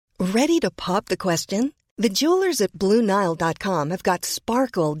Ready to pop the question? The jewelers at BlueNile.com have got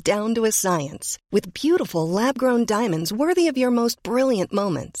sparkle down to a science with beautiful lab-grown diamonds worthy of your most brilliant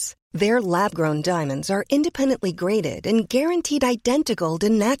moments. Their lab-grown diamonds are independently graded and guaranteed identical to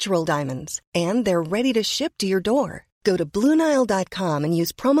natural diamonds, and they're ready to ship to your door. Go to BlueNile.com and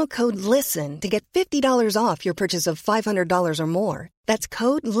use promo code LISTEN to get $50 off your purchase of $500 or more. That's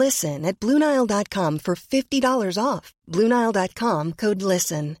code LISTEN at BlueNile.com for $50 off. BlueNile.com, code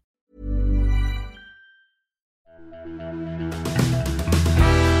LISTEN.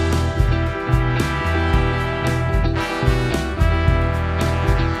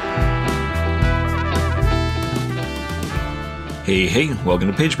 Hey,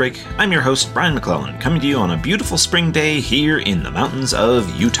 welcome to Page Break. I'm your host, Brian McClellan, coming to you on a beautiful spring day here in the mountains of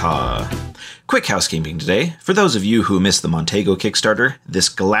Utah. Quick housekeeping today. For those of you who missed the Montego Kickstarter, this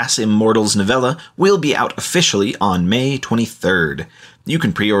Glass Immortals novella will be out officially on May 23rd. You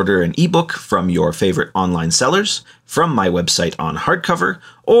can pre-order an ebook from your favorite online sellers, from my website on hardcover,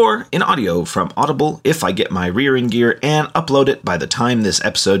 or in audio from Audible if I get my rear in gear and upload it by the time this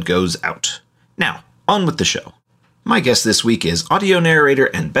episode goes out. Now, on with the show. My guest this week is audio narrator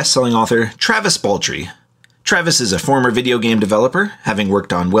and best-selling author Travis Baldree. Travis is a former video game developer, having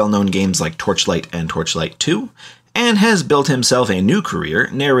worked on well-known games like Torchlight and Torchlight 2, and has built himself a new career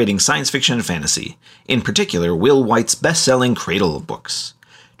narrating science fiction and fantasy, in particular Will White's best-selling Cradle of books.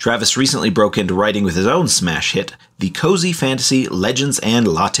 Travis recently broke into writing with his own smash hit, the cozy fantasy Legends and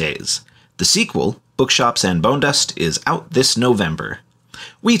Lattes. The sequel, Bookshops and Bone Dust, is out this November.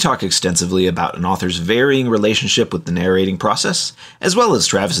 We talk extensively about an author's varying relationship with the narrating process, as well as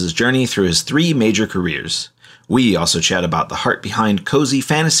Travis's journey through his three major careers. We also chat about the heart behind cozy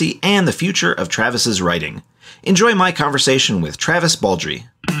fantasy and the future of Travis's writing. Enjoy my conversation with Travis Baldree.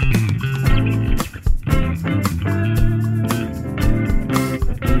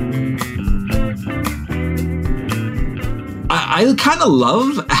 I kind of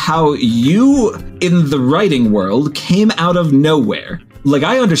love how you, in the writing world, came out of nowhere. Like,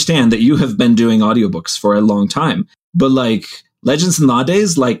 I understand that you have been doing audiobooks for a long time, but like Legends and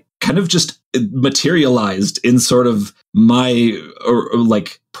Lattes, like kind of just materialized in sort of my or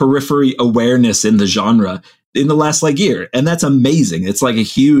like periphery awareness in the genre in the last like year. And that's amazing. It's like a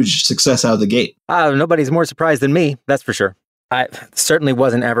huge success out of the gate. Nobody's more surprised than me. That's for sure. I certainly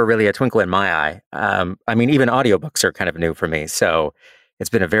wasn't ever really a twinkle in my eye. I mean, even audiobooks are kind of new for me. So it's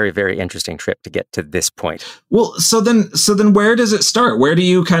been a very, very interesting trip to get to this point. Well, so then where does it start? Where do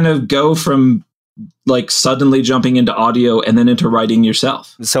you kind of go from like suddenly jumping into audio and then into writing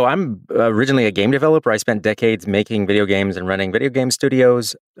yourself? So I'm originally a game developer. I spent decades making video games and running video game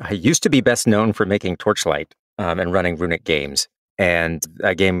studios. I used to be best known for making Torchlight and running Runic Games, and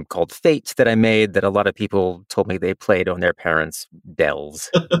a game called Fate that I made that a lot of people told me they played on their parents'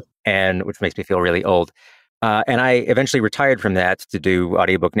 Dells, and which makes me feel really old. And I eventually retired from that to do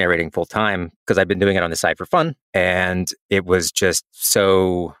audiobook narrating full time because I've been doing it on the side for fun. And it was just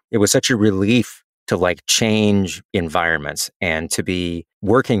it was such a relief to like change environments and to be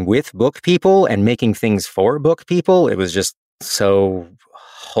working with book people and making things for book people. It was just so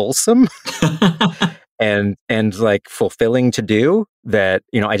wholesome and like fulfilling to do that,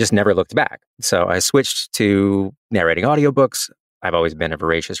 I just never looked back. So I switched to narrating audiobooks. I've always been a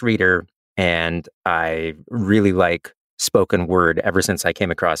voracious reader. And I really like spoken word ever since I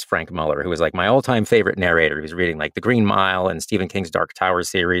came across Frank Muller, who was like my all-time favorite narrator. He was reading like The Green Mile and Stephen King's Dark Tower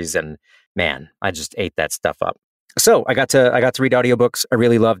series. And man, I just ate that stuff up. So I got to read audiobooks. I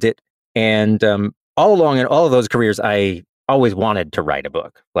really loved it. And all along in all of those careers, I always wanted to write a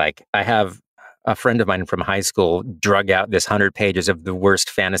book. Like I have a friend of mine from high school drug out this 100 pages of the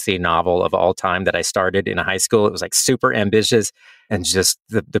worst fantasy novel of all time that I started in high school. It was like super ambitious and just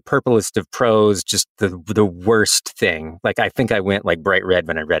the purplest of prose, just the worst thing. Like I think I went like bright red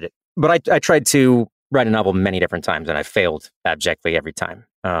when I read it. But I tried to write a novel many different times and I failed abjectly every time.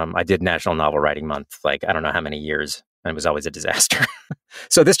 I did National Novel Writing Month, like I don't know how many years, and it was always a disaster.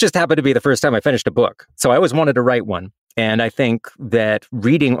 So this just happened to be the first time I finished a book. So I always wanted to write one. And I think that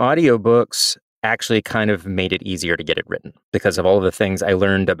reading audiobooks actually kind of made it easier to get it written because of all of the things I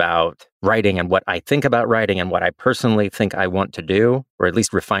learned about writing and what I think about writing and what I personally think I want to do, or at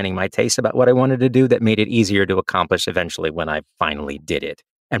least refining my taste about what I wanted to do, that made it easier to accomplish eventually when I finally did it.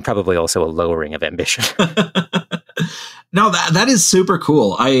 And probably also a lowering of ambition. No, that is super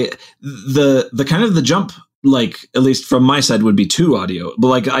cool. The kind of the jump, like at least from my side, would be to audio. But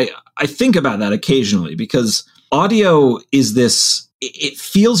like I think about that occasionally because audio is this. It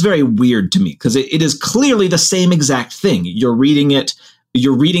feels very weird to me because it is clearly the same exact thing. You're reading it,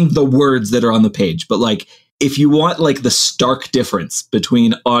 you're reading the words that are on the page, but like if you want like the stark difference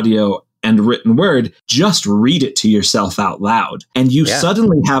between audio and written word, just read it to yourself out loud. And you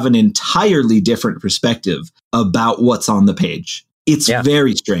suddenly have an entirely different perspective about what's on the page. It's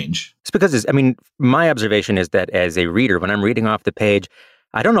very strange. It's because, my observation is that as a reader, when I'm reading off the page,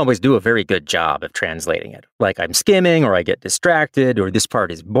 I don't always do a very good job of translating it. Like I'm skimming, or I get distracted, or this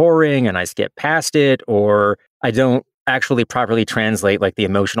part is boring and I skip past it, or I don't actually properly translate like the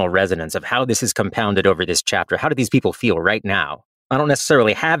emotional resonance of how this is compounded over this chapter. How do these people feel right now? I don't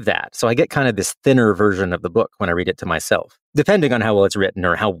necessarily have that. So I get kind of this thinner version of the book when I read it to myself, depending on how well it's written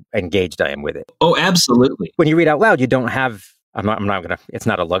or how engaged I am with it. Oh, absolutely. When you read out loud, you don't have, it's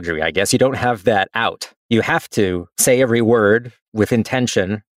not a luxury, I guess. You don't have that out. You have to say every word with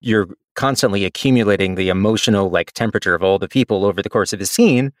intention. You're constantly accumulating the emotional like temperature of all the people over the course of the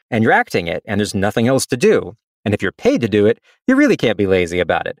scene, and you're acting it, and there's nothing else to do. And if you're paid to do it, you really can't be lazy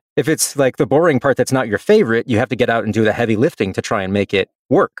about it. If it's like the boring part that's not your favorite, you have to get out and do the heavy lifting to try and make it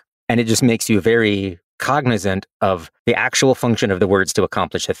work. And it just makes you very cognizant of the actual function of the words to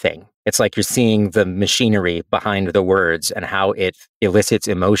accomplish a thing. It's like you're seeing the machinery behind the words and how it elicits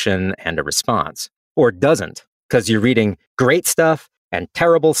emotion and a response. Or doesn't, because you're reading great stuff and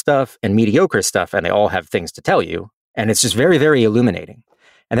terrible stuff and mediocre stuff, and they all have things to tell you. And it's just very, very illuminating.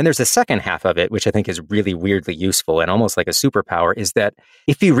 And then there's the second half of it, which I think is really weirdly useful and almost like a superpower, is that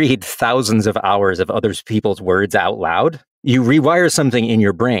if you read thousands of hours of other people's words out loud, you rewire something in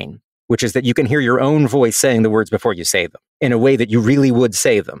your brain, which is that you can hear your own voice saying the words before you say them in a way that you really would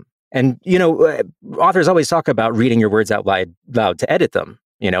say them. And, authors always talk about reading your words out loud to edit them,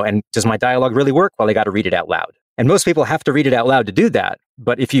 and does my dialogue really work? Well, I got to read it out loud. And most people have to read it out loud to do that.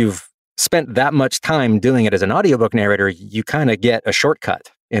 But if you've spent that much time doing it as an audiobook narrator, you kind of get a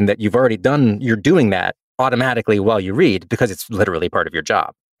shortcut in that you're doing that automatically while you read because it's literally part of your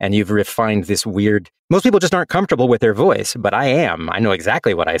job. And you've refined this weird, most people just aren't comfortable with their voice, but I am. I know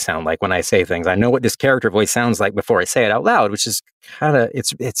exactly what I sound like when I say things. I know what this character voice sounds like before I say it out loud, which is kind of,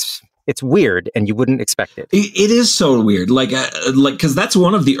 it's weird, and you wouldn't expect it. It is so weird. Because that's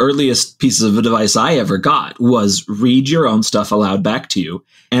one of the earliest pieces of advice I ever got was read your own stuff aloud back to you.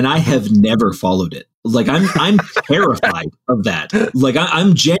 And I have never followed it. Like I'm terrified of that. Like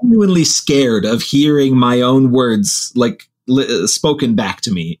I'm genuinely scared of hearing my own words, like spoken back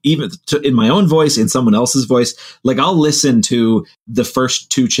to me, even in my own voice, in someone else's voice. Like I'll listen to the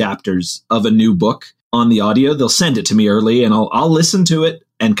first 2 chapters of a new book on the audio. They'll send it to me early, and I'll listen to it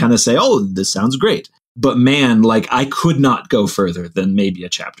and kind of say, oh, this sounds great. But man, like I could not go further than maybe a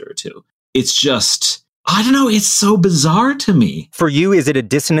chapter or 2. It's just, I don't know. It's so bizarre to me. For you, is it a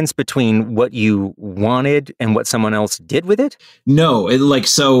dissonance between what you wanted and what someone else did with it? No,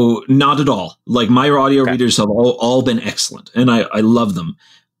 so not at all. Like my audio readers have all been excellent, and I love them.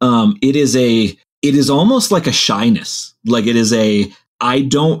 It is almost like a shyness. Like it is I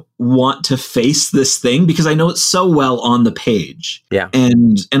don't want to face this thing because I know it's so well on the page. Yeah.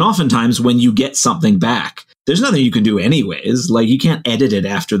 And oftentimes when you get something back, there's nothing you can do anyways. Like you can't edit it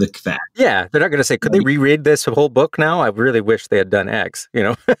after the fact. Yeah. They're not going to say, could they reread this whole book now? I really wish they had done X,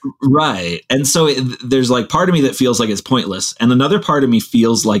 Right. And so there's like part of me that feels like it's pointless. And another part of me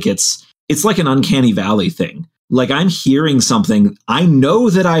feels like it's like an uncanny valley thing. Like I'm hearing something I know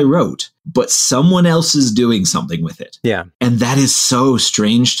that I wrote, but someone else is doing something with it. Yeah. And that is so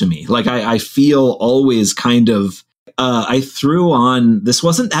strange to me. Like I feel always kind of, I threw on, this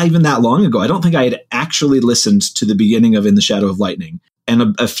wasn't even that long ago. I don't think I had actually listened to the beginning of In the Shadow of Lightning.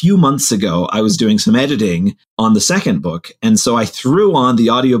 And a few months ago, I was doing some editing on the second book. And so I threw on the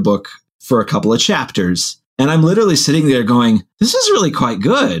audiobook for a couple of chapters. And I'm literally sitting there going, this is really quite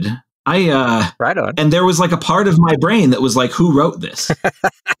good. Right on. And there was like a part of my brain that was like, who wrote this?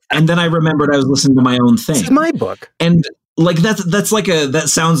 And then I remembered I was listening to my own thing. This is my book. And like that's like that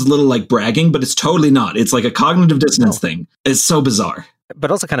sounds a little like bragging, but it's totally not. It's like a cognitive dissonance thing. It's so bizarre.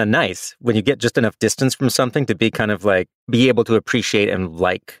 But also kind of nice when you get just enough distance from something to be kind of like be able to appreciate and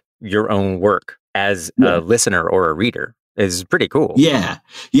like your own work as a listener or a reader. Is pretty cool. Yeah.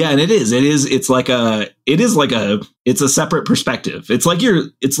 And it's a separate perspective. It's like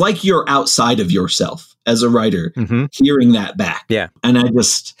you're outside of yourself as a writer, hearing that back. Yeah. And I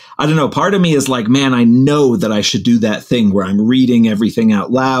don't know, part of me is like, man, I know that I should do that thing where I'm reading everything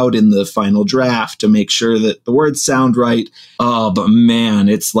out loud in the final draft to make sure that the words sound right. Oh, but man,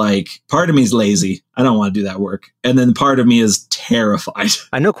 it's like part of me is lazy. I don't want to do that work. And then part of me is terrified.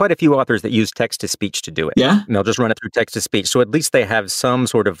 I know quite a few authors that use text-to-speech to do it. Yeah? And they'll just run it through text-to-speech. So at least they have some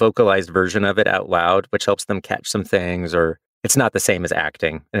sort of vocalized version of it out loud, which helps them catch some things. Or it's not the same as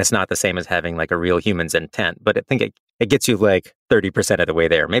acting, and it's not the same as having like a real human's intent. But I think it gets you like 30% of the way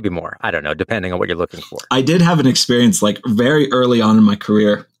there, maybe more. I don't know, depending on what you're looking for. I did have an experience like very early on in my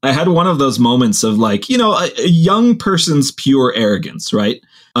career. I had one of those moments of like, a young person's pure arrogance, right?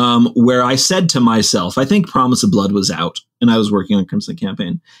 Where I said to myself, I think Promise of Blood was out and I was working on Crimson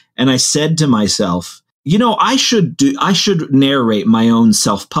Campaign. And I said to myself, I should narrate my own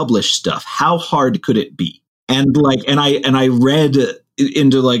self-published stuff. How hard could it be? And I read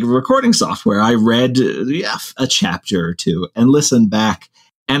into like recording software. I read a chapter or two and listened back,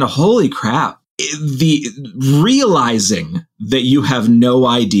 and holy crap, the realizing that you have no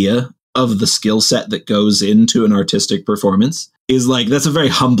idea of the skill set that goes into an artistic performance is like, that's a very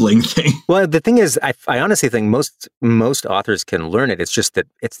humbling thing. Well, the thing is, I honestly think most authors can learn it. It's just that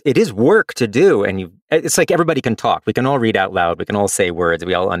it is work to do. And it's like everybody can talk. We can all read out loud. We can all say words.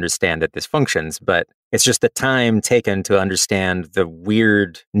 We all understand that this functions, but it's just the time taken to understand the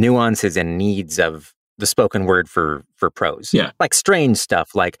weird nuances and needs of the spoken word for prose. Yeah. Like strange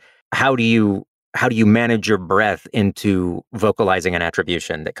stuff. Like how do you manage your breath into vocalizing an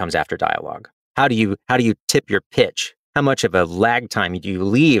attribution that comes after dialogue? How do you tip your pitch? How much of a lag time do you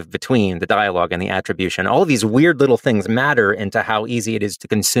leave between the dialogue and the attribution? All of these weird little things matter into how easy it is to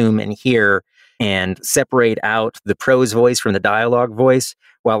consume and hear and separate out the prose voice from the dialogue voice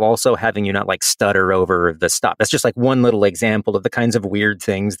while also having you not like stutter over the stop. That's just like one little example of the kinds of weird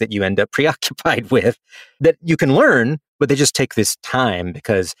things that you end up preoccupied with that you can learn, but they just take this time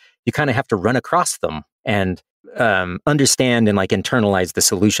because you kind of have to run across them and understand and like internalize the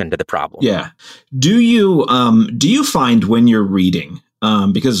solution to the problem. Yeah. Do you find when you're reading,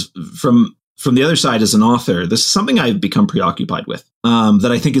 because from the other side as an author, this is something I've become preoccupied with, that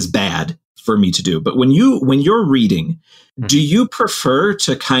I think is bad for me to do. But when you're reading, do you prefer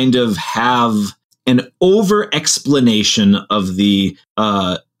to kind of have an over explanation of the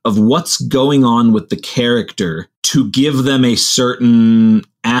of what's going on with the character to give them a certain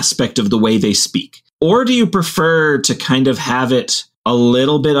aspect of the way they speak? Or do you prefer to kind of have it a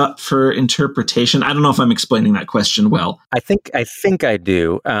little bit up for interpretation? I don't know if I'm explaining that question well. I think I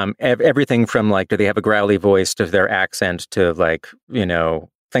do. Everything from like, do they have a growly voice to their accent to like,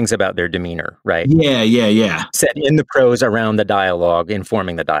 things about their demeanor, right? Yeah. Set in the prose around the dialogue,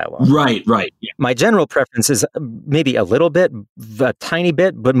 informing the dialogue. Right. Yeah. My general preference is maybe a little bit, a tiny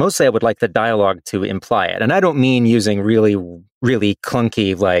bit, but mostly I would like the dialogue to imply it. And I don't mean using really, really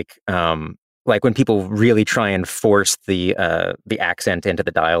clunky, like when people really try and force the accent into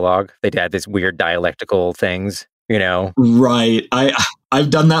the dialogue. They add this weird dialectical things, Right. I've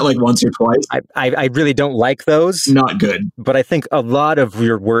done that like once or twice. I really don't like those. Not good. But I think a lot of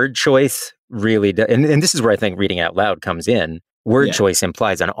your word choice really does, and this is where I think reading out loud comes in. Word choice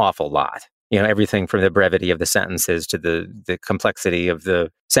implies an awful lot. Everything from the brevity of the sentences to the complexity of the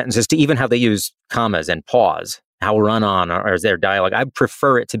sentences to even how they use commas and pause. How run-on or is their dialogue. I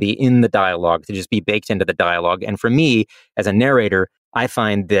prefer it to be in the dialogue, to just be baked into the dialogue. And for me, as a narrator, I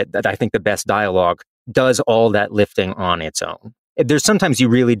find that I think the best dialogue does all that lifting on its own. There's sometimes you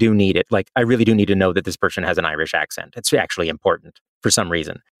really do need it. Like, I really do need to know that this person has an Irish accent. It's actually important for some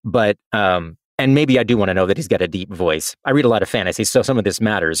reason. But, and maybe I do want to know that he's got a deep voice. I read a lot of fantasy, so some of this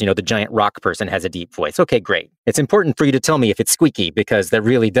matters. The giant rock person has a deep voice. Okay, great. It's important for you to tell me if it's squeaky, because that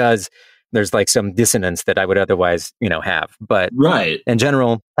really does... There's like some dissonance that I would otherwise, have. But right. In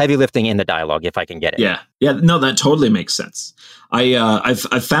general, heavy lifting in the dialogue if I can get it. Yeah. No, that totally makes sense.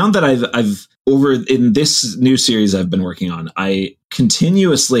 I've found that I've over in this new series I've been working on, I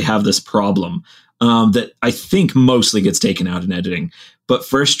continuously have this problem that I think mostly gets taken out in editing. But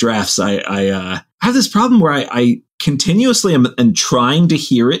first drafts, I have this problem where I continuously am trying to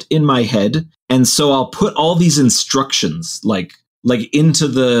hear it in my head, and so I'll put all these instructions like into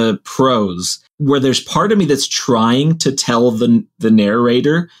the prose where there's part of me that's trying to tell the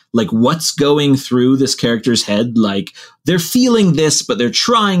narrator, like what's going through this character's head. Like they're feeling this, but they're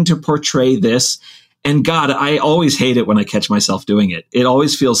trying to portray this. And God, I always hate it when I catch myself doing it. It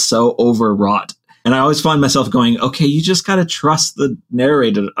always feels so overwrought. And I always find myself going, okay, you just got to trust the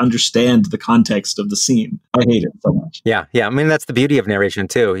narrator to understand the context of the scene. I hate it so much. Yeah. I mean, that's the beauty of narration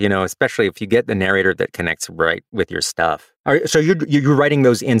too, especially if you get the narrator that connects right with your stuff. So you're writing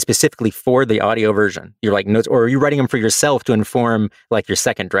those in specifically for the audio version. You're like notes, or are you writing them for yourself to inform like your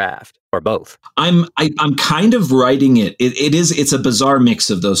second draft, or both? I'm kind of writing it. It's a bizarre mix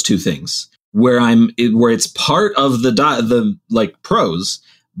of those two things where it's part of the like prose,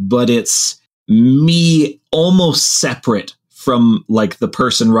 but it's me almost separate from like the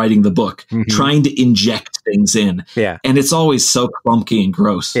person writing the book, trying to inject things in. Yeah. And it's always so clunky and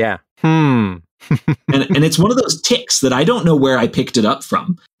gross. Yeah. And it's one of those tics that I don't know where I picked it up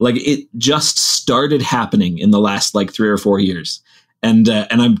from. Like, it just started happening in the last like 3 or 4 years. And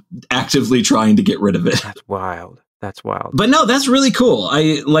I'm actively trying to get rid of it. That's wild. That's wild. But no, that's really cool.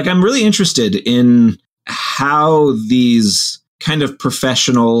 I'm really interested in how these kind of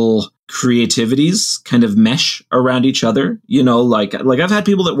professional creativities kind of mesh around each other. You know, like I've had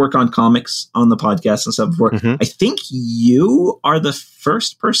people that work on comics on the podcast and stuff before. Mm-hmm. I think you are the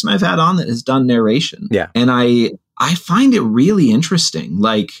first person I've had on that has done narration. Yeah. And I find it really interesting.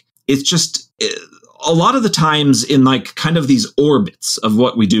 Like, it's just a lot of the times in like kind of these orbits of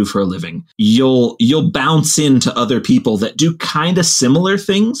what we do for a living, you'll bounce into other people that do kind of similar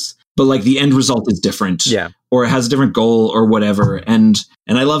things, but like the end result is different. Yeah. Or it has a different goal or whatever. And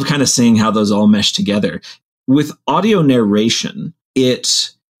I love kind of seeing how those all mesh together. With audio narration,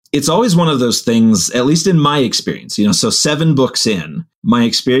 it's always one of those things, at least in my experience, you know, so 7 books in, my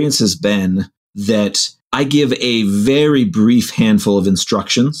experience has been that I give a very brief handful of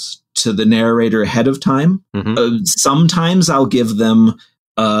instructions to the narrator ahead of time. Mm-hmm. Sometimes I'll give them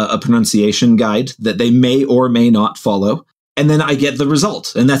a pronunciation guide that they may or may not follow. And then I get the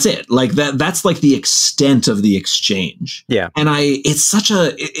result, and that's it. Like that's like the extent of the exchange. Yeah. And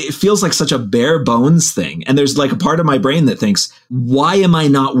it feels like such a bare bones thing. And there's like a part of my brain that thinks, why am I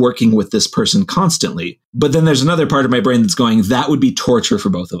not working with this person constantly? But then there's another part of my brain that's going, that would be torture for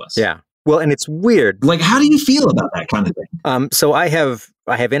both of us. Yeah. Well, and it's weird. Like, how do you feel about that kind of thing? So I have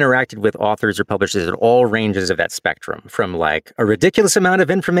interacted with authors or publishers at all ranges of that spectrum, from like a ridiculous amount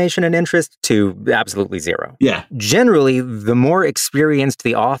of information and interest to absolutely zero. Yeah. Generally, the more experienced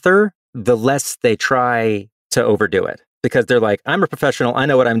the author, the less they try to overdo it, because they're like, I'm a professional. I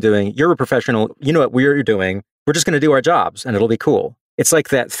know what I'm doing. You're a professional. You know what we're doing. We're just going to do our jobs and it'll be cool. It's like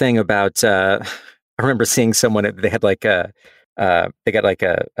that thing about, I remember seeing someone, they had like they got like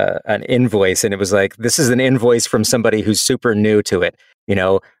an invoice, and it was like, this is an invoice from somebody who's super new to it. You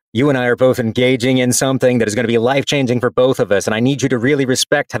know, you and I are both engaging in something that is going to be life-changing for both of us, and I need you to really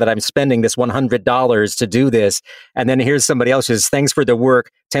respect that I'm spending this $100 to do this. And then here's somebody else who's, thanks for the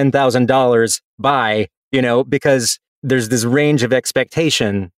work, $10,000, bye. You know, because there's this range of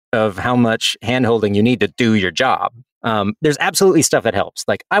expectation of how much handholding you need to do your job. There's absolutely stuff that helps.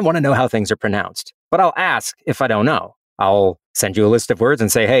 Like, I want to know how things are pronounced, but I'll ask if I don't know. I'll send you a list of words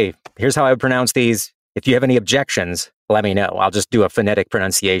and say, hey, here's how I would pronounce these. If you have any objections, let me know. I'll just do a phonetic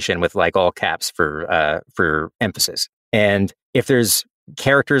pronunciation with like all caps for emphasis. And if there's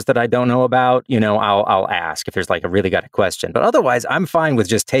characters that I don't know about, you know, I'll ask if there's like a really got a question. But otherwise, I'm fine with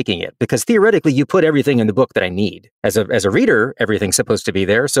just taking it, because theoretically, you put everything in the book that I need. As a reader, everything's supposed to be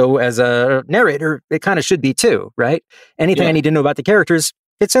there. So as a narrator, it kind of should be too, right? Anything I need to know about the characters,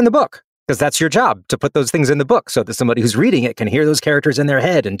 it's in the book. Because that's your job, to put those things in the book so that somebody who's reading it can hear those characters in their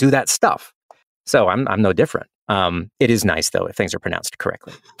head and do that stuff. So I'm no different. It is nice, though, if things are pronounced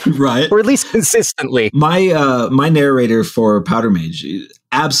correctly. Right. Or at least consistently. My narrator for Powder Mage,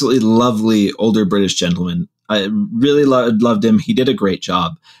 absolutely lovely older British gentleman. I really loved him. He did a great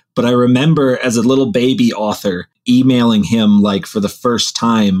job. But I remember as a little baby author emailing him like for the first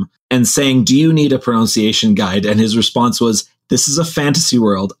time and saying, do you need a pronunciation guide? And his response was, this is a fantasy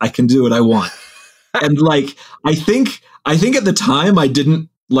world. I can do what I want. And like, I think at the time I didn't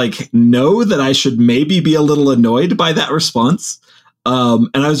like know that I should maybe be a little annoyed by that response. And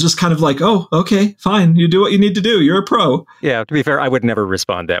I was just kind of like, oh, okay, fine. You do what you need to do. You're a pro. Yeah. To be fair, I would never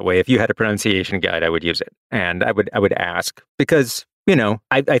respond that way. If you had a pronunciation guide, I would use it. And I would ask, because, you know,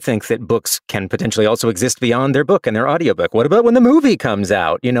 I think that books can potentially also exist beyond their book and their audiobook. What about when the movie comes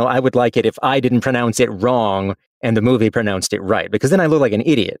out? You know, I would like it if I didn't pronounce it wrong and the movie pronounced it right, because then I look like an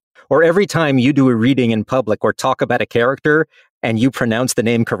idiot. Or every time you do a reading in public or talk about a character and you pronounce the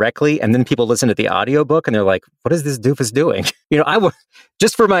name correctly, and then people listen to the audiobook and they're like, what is this doofus doing? You know, I would,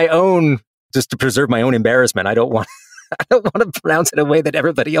 just for my own, just to preserve my own embarrassment, I don't want to pronounce it in a way that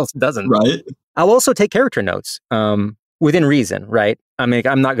everybody else doesn't. Right. I'll also take character notes within reason, right? I mean,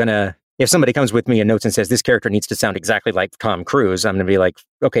 I'm not going to, if somebody comes with me and notes and says, this character needs to sound exactly like Tom Cruise, I'm going to be like,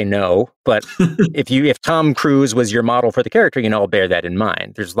 okay, no. But if Tom Cruise was your model for the character, you know, I'll bear that in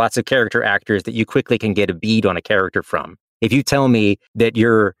mind. There's lots of character actors that you quickly can get a bead on a character from. If you tell me that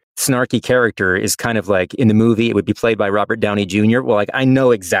your snarky character is kind of like in the movie, it would be played by Robert Downey Jr., well, like, I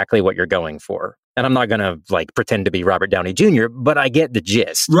know exactly what you're going for. And I'm not going to like pretend to be Robert Downey Jr., but I get the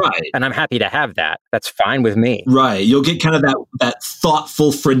gist. Right. And I'm happy to have that. That's fine with me. Right. You'll get kind of that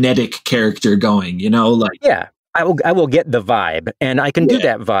thoughtful, frenetic character going, you know, like. Yeah. I will get the vibe, and I can do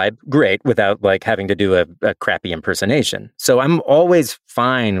that vibe great without like having to do a crappy impersonation. So I'm always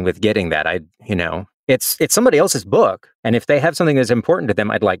fine with getting that. It's somebody else's book. And if they have something that's important to them,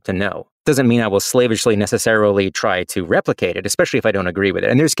 I'd like to know. Doesn't mean I will slavishly necessarily try to replicate it, especially if I don't agree with it.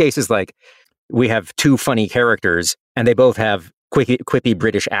 And there's cases like we have two funny characters and they both have quippy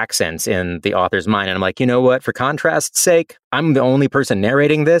British accents in the author's mind. And I'm like, you know what? For contrast's sake, I'm the only person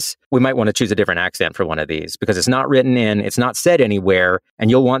narrating this. We might want to choose a different accent for one of these because it's not written in, it's not said anywhere. And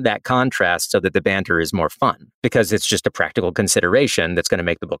you'll want that contrast so that the banter is more fun because it's just a practical consideration that's going to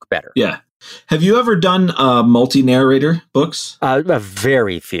make the book better. Yeah. Have you ever done multi-narrator books?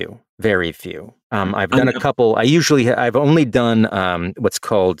 Very few. Very few. I've done a couple. I've only done what's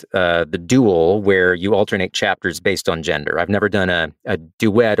called the dual, where you alternate chapters based on gender. I've never done a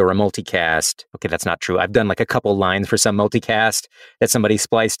duet or a multicast. Okay, that's not true. I've done like a couple lines for some multicast that somebody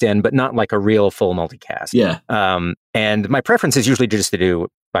spliced in, but not like a real full multicast. Yeah. And my preference is usually just to do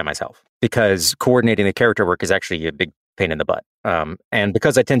by myself because coordinating the character work is actually a big pain in the butt. And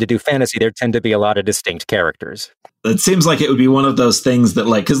because I tend to do fantasy, there tend to be a lot of distinct characters. It seems like it would be one of those things that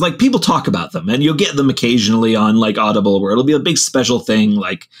like, because like people talk about them and you'll get them occasionally on like Audible where it'll be a big special thing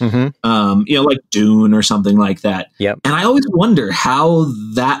like, like Dune or something like that. Yep. And I always wonder how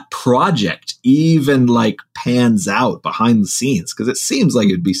that project even like pans out behind the scenes because it seems like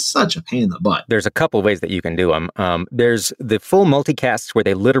it'd be such a pain in the butt. There's a couple ways that you can do them. There's the full multicasts where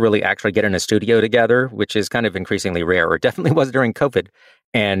they literally actually get in a studio together, which is kind of increasingly rare, or definitely was during COVID.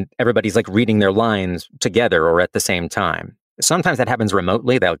 And everybody's like reading their lines together or at the same time. Sometimes that happens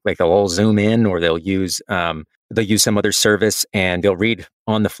remotely. They'll all zoom in or they'll use some other service and they'll read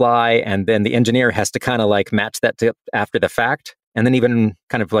on the fly. And then the engineer has to kind of like match that to after the fact. And then even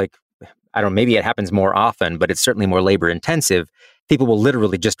kind of like, I don't know, maybe it happens more often, but it's certainly more labor intensive. People will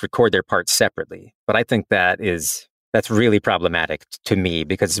literally just record their parts separately. But I think that's really problematic to me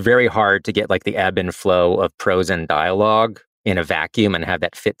because it's very hard to get like the ebb and flow of prose and dialogue in a vacuum and have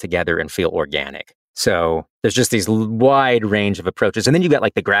that fit together and feel organic. So there's just these wide range of approaches. And then you got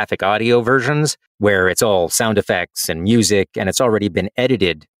like the graphic audio versions where it's all sound effects and music and it's already been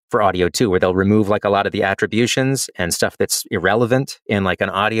edited for audio too, where they'll remove like a lot of the attributions and stuff that's irrelevant in like an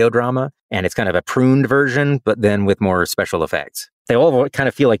audio drama. And it's kind of a pruned version, but then with more special effects. They all kind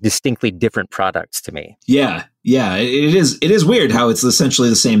of feel like distinctly different products to me. Yeah. It is weird how it's essentially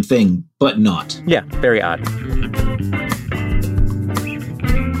the same thing, but not. Yeah, very odd.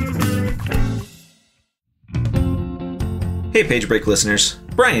 Hey Page Break listeners,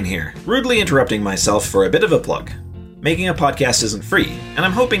 Brian here, rudely interrupting myself for a bit of a plug. Making a podcast isn't free, and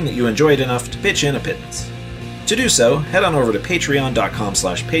I'm hoping that you enjoy it enough to pitch in a pittance. To do so, head on over to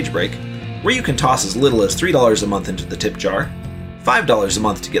patreon.com/pagebreak, where you can toss as little as $3 a month into the tip jar, $5 a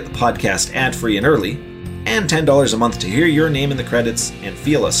month to get the podcast ad-free and early, and $10 a month to hear your name in the credits and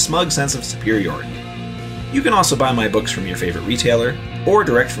feel a smug sense of superiority. You can also buy my books from your favorite retailer, or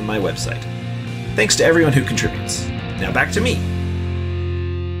direct from my website. Thanks to everyone who contributes. Now back to me.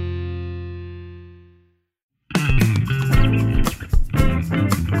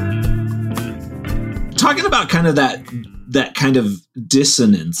 Talking about kind of that kind of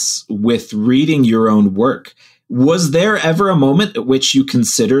dissonance with reading your own work, was there ever a moment at which you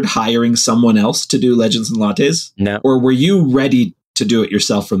considered hiring someone else to do Legends and Lattes? No. Or were you ready to do it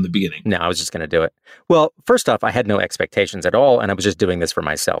yourself from the beginning? No, I was just going to do it. Well, first off, I had no expectations at all, and I was just doing this for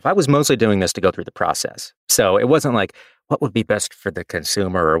myself. I was mostly doing this to go through the process. So it wasn't like, what would be best for the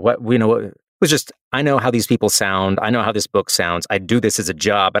consumer or what, it was just, I know how these people sound. I know how this book sounds. I do this as a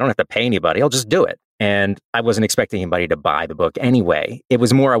job. I don't have to pay anybody. I'll just do it. And I wasn't expecting anybody to buy the book anyway. It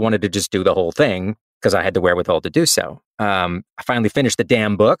was more I wanted to just do the whole thing because I had the wherewithal to do so. I finally finished the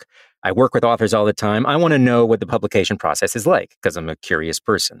damn book. I work with authors all the time. I want to know what the publication process is like because I'm a curious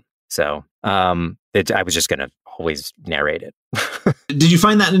person. So I was just going to always narrate it. Did you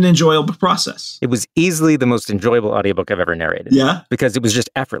find that an enjoyable process? It was easily the most enjoyable audiobook I've ever narrated. Yeah. Because it was just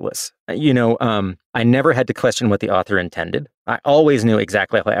effortless. I never had to question what the author intended. I always knew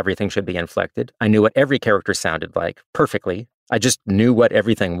exactly how everything should be inflected. I knew what every character sounded like perfectly. I just knew what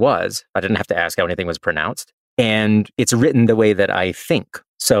everything was. I didn't have to ask how anything was pronounced. And it's written the way that I think.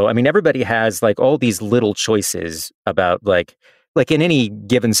 So, I mean, everybody has like all these little choices about like in any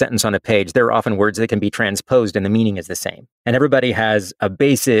given sentence on a page, there are often words that can be transposed and the meaning is the same. And everybody has a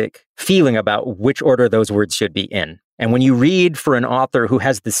basic feeling about which order those words should be in. And when you read for an author who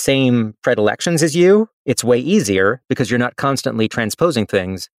has the same predilections as you, it's way easier because you're not constantly transposing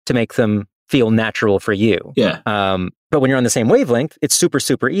things to make them feel natural for you. Yeah. But when you're on the same wavelength, it's super,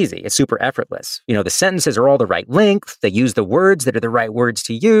 super easy. It's super effortless. The sentences are all the right length. They use the words that are the right words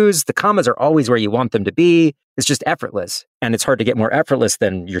to use. The commas are always where you want them to be. It's just effortless. And it's hard to get more effortless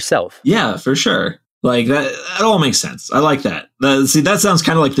than yourself. Yeah, for sure. Like that all makes sense. I like that. See, that sounds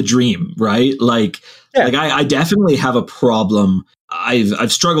kind of like the dream, right? Like, Yeah. like I definitely have a problem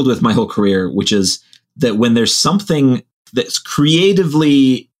I've struggled with my whole career, which is that when there's something that's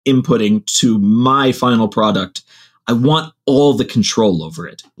creatively inputting to my final product, I want all the control over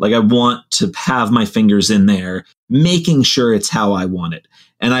it. Like I want to have my fingers in there, making sure it's how I want it.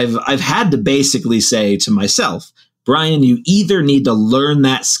 And I've had to basically say to myself, Brian, you either need to learn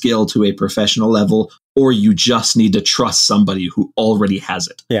that skill to a professional level, or you just need to trust somebody who already has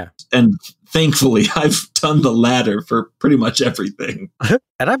it. Yeah. And thankfully, I've done the latter for pretty much everything.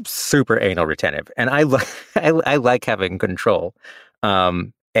 And I'm super anal retentive, and I like having control.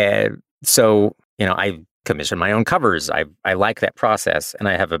 And so, I commission my own covers. I like that process, and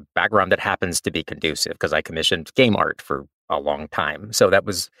I have a background that happens to be conducive because I commissioned game art for a long time. So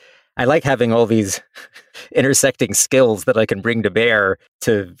I like having all these intersecting skills that I can bring to bear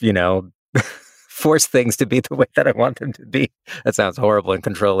to, force things to be the way that I want them to be. That sounds horrible and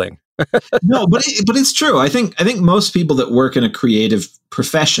controlling. No, but it's true. I think most people that work in a creative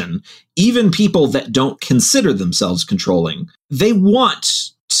profession, even people that don't consider themselves controlling, they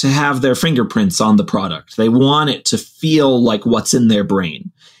want to have their fingerprints on the product. They want it to feel like what's in their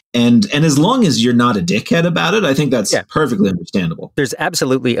brain. And as long as you're not a dickhead about it, I think that's perfectly understandable. There's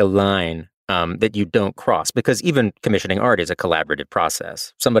absolutely a line that you don't cross, because even commissioning art is a collaborative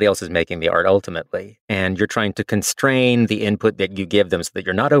process. Somebody else is making the art ultimately, and you're trying to constrain the input that you give them so that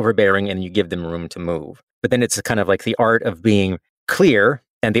you're not overbearing and you give them room to move. But then it's kind of like the art of being clear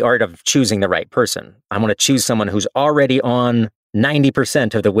and the art of choosing the right person. I want to choose someone who's already on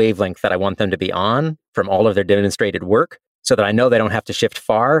 90% of the wavelength that I want them to be on from all of their demonstrated work, so that I know they don't have to shift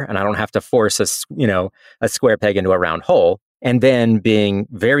far and I don't have to force a square peg into a round hole. And then being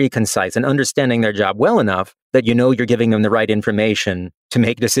very concise and understanding their job well enough that you're giving them the right information to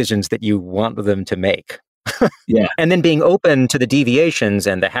make decisions that you want them to make. Yeah. And then being open to the deviations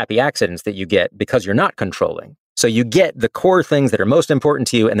and the happy accidents that you get because you're not controlling. So you get the core things that are most important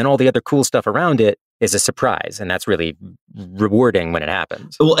to you, and then all the other cool stuff around it is a surprise. And that's really rewarding when it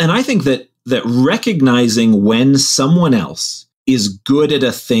happens. Well, and I think that recognizing when someone else is good at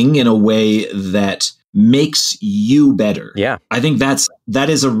a thing in a way that makes you better. Yeah. I think that's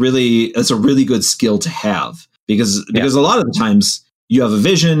a really good skill to have, because a lot of the times you have a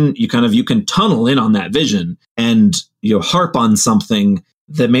vision, you can tunnel in on that vision and harp on something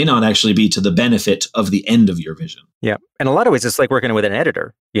that may not actually be to the benefit of the end of your vision. Yeah. In a lot of ways, it's like working with an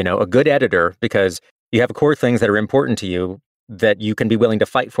editor, a good editor, because you have core things that are important to you that you can be willing to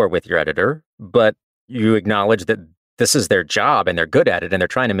fight for with your editor, but you acknowledge that this is their job and they're good at it and they're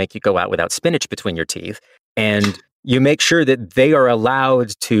trying to make you go out without spinach between your teeth. And you make sure that they are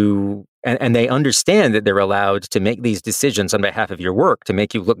allowed to, and they understand that they're allowed to make these decisions on behalf of your work to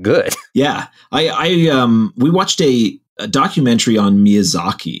make you look good. Yeah. We watched a documentary on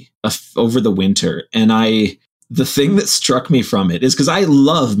Miyazaki over the winter, and the thing that struck me from it is, because I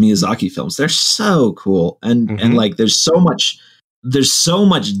love Miyazaki films. They're so cool. And like there's so much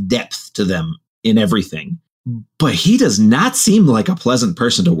depth to them in everything. But he does not seem like a pleasant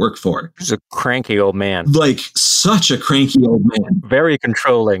person to work for. He's a cranky old man. Like such a cranky old man. Very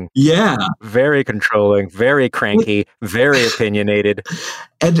controlling. Yeah. Very controlling, very cranky, very opinionated.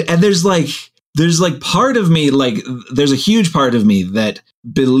 And there's part of me, there's a huge part of me that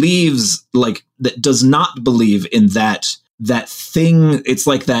believes, that does not believe in that thing. It's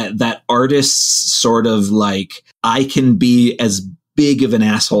like that artist's sort of I can be as big of an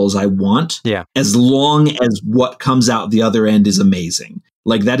asshole as I want, as long as what comes out the other end is amazing.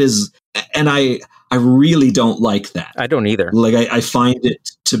 That is, and I really don't like that. I don't either. I find it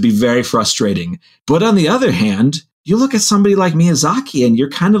to be very frustrating. But on the other hand, you look at somebody like Miyazaki and you're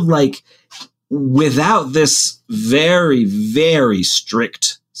kind of without this very, very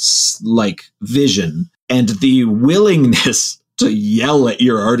strict vision and the willingness to yell at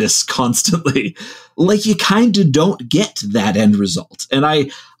your artists constantly, you kind of don't get that end result. And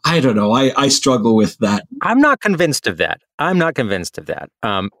I don't know. I struggle with that. I'm not convinced of that.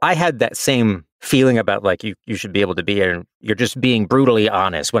 I had that same feeling about you should be able to be, you're just being brutally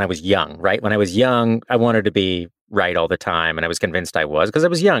honest when I was young, right? When I was young, I wanted to be right all the time. And I was convinced I was, because I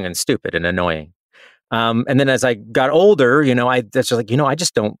was young and stupid and annoying. And then as I got older, I don't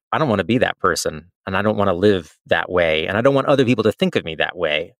want to be that person, and I don't want to live that way. And I don't want other people to think of me that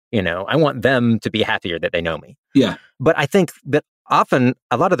way. I want them to be happier that they know me. Yeah. But I think that often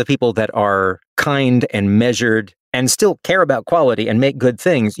a lot of the people that are kind and measured and still care about quality and make good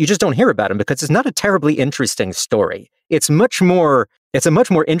things, you just don't hear about them because it's not a terribly interesting story. It's much more It's a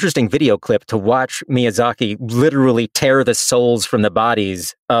much more interesting video clip to watch Miyazaki literally tear the souls from the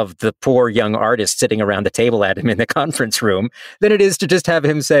bodies of the poor young artists sitting around the table at him in the conference room than it is to just have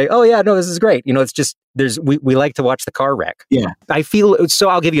him say, oh yeah, no, this is great. It's just, we like to watch the car wreck. Yeah. I feel, so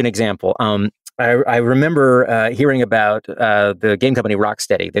I'll give you an example. I remember hearing about the game company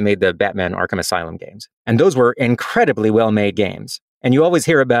Rocksteady. They made the Batman Arkham Asylum games. And those were incredibly well-made games. And you always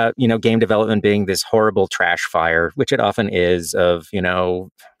hear about, game development being this horrible trash fire, which it often is, of,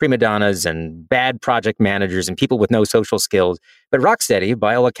 prima donnas and bad project managers and people with no social skills. But Rocksteady,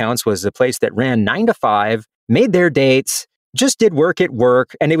 by all accounts, was a place that ran 9 to 5, made their dates, just did work at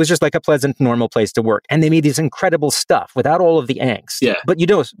work, and it was just like a pleasant, normal place to work. And they made this incredible stuff without all of the angst. Yeah. But you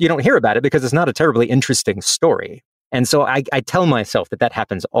don't hear about it because it's not a terribly interesting story. And so I tell myself that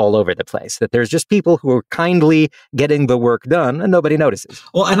happens all over the place, that there's just people who are kindly getting the work done and nobody notices.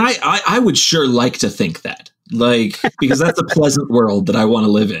 Well, and I would sure like to think that, because that's a pleasant world that I want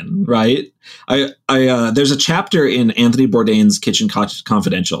to live in, right? There's a chapter in Anthony Bourdain's Kitchen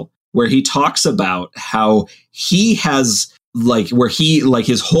Confidential where he talks about how he has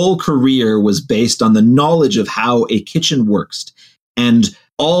his whole career was based on the knowledge of how a kitchen works, and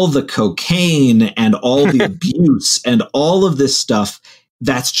all the cocaine and all the abuse and all of this stuff,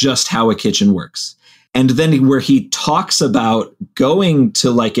 that's just how a kitchen works. And then where he talks about going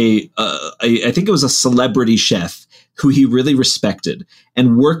to I think it was a celebrity chef who he really respected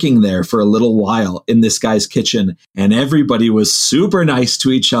and working there for a little while in this guy's kitchen. And everybody was super nice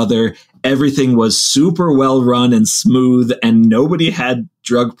to each other. Everything was super well run and smooth, and nobody had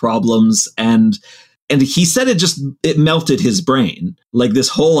drug problems. And he said it melted his brain, like this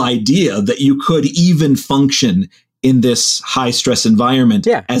whole idea that you could even function in this high stress environment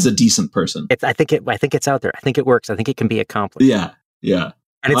as a decent person. I think it's out there. I think it works. I think it can be accomplished. Yeah. Yeah.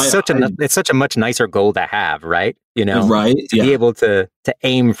 And it's such a much nicer goal to have, right? Right. To be able to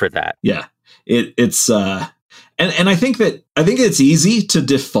aim for that. Yeah. It's and I think it's easy to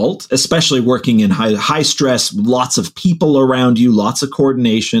default, especially working in high stress, lots of people around you, lots of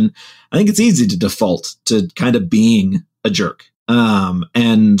coordination. I think it's easy to default to kind of being a jerk.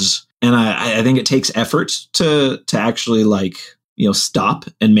 And I think it takes effort to actually stop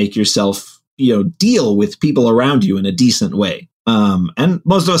and make yourself, deal with people around you in a decent way. And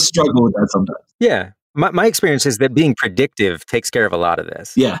most of us struggle with that sometimes. Yeah. My experience is that being predictive takes care of a lot of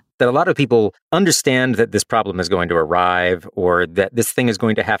this. Yeah. That a lot of people understand that this problem is going to arrive, or that this thing is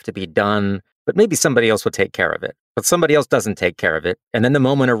going to have to be done, but maybe somebody else will take care of it. But somebody else doesn't take care of it. And then the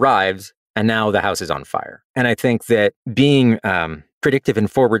moment arrives, and now the house is on fire. And I think that being predictive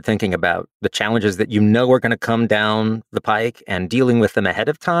and forward thinking about the challenges that are going to come down the pike and dealing with them ahead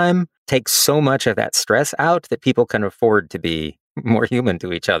of time takes so much of that stress out that people can afford to be more human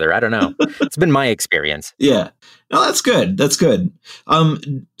to each other. I don't know. It's been my experience. Yeah. No, that's good. That's good.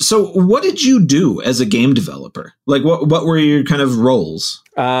 So what did you do as a game developer? What were your kind of roles?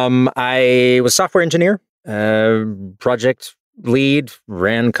 I was software engineer, project lead,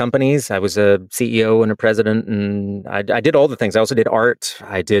 ran companies. I was a CEO and a president, and I did all the things. I also did art.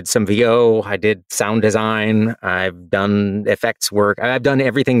 I did some VO. I did sound design. I've done effects work. I've done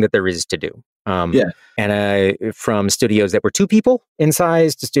everything that there is to do. And from studios that were 2 people in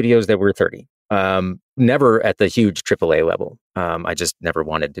size to studios that were 30. Never at the huge AAA level. I just never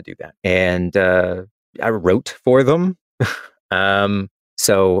wanted to do that. And I wrote for them.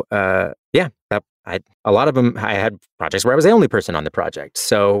 A lot of them, I had projects where I was the only person on the project.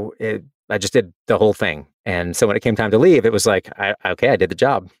 So I just did the whole thing. And so when it came time to leave, it was like, I did the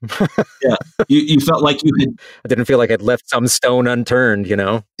job. Yeah. You felt like you had... I didn't feel like I'd left some stone unturned,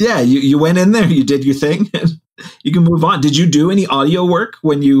 Yeah, you went in there, you did your thing, and you can move on. Did you do any audio work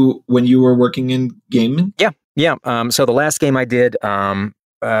when you were working in gaming? Yeah. So the last game I did,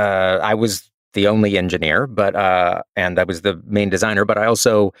 I was the only engineer, and I was the main designer, but I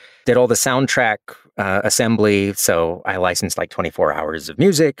also did all the soundtrack assembly. So I licensed 24 hours of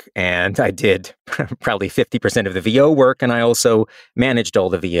music, and I did probably 50% of the VO work. And I also managed all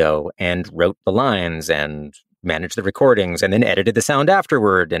the VO and wrote the lines and managed the recordings, and then edited the sound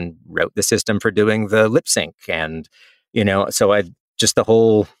afterward and wrote the system for doing the lip sync. And,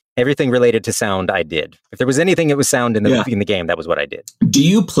 so everything related to sound, I did. If there was anything that was sound in the game, that was what I did. Do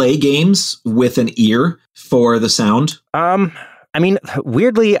you play games with an ear for the sound?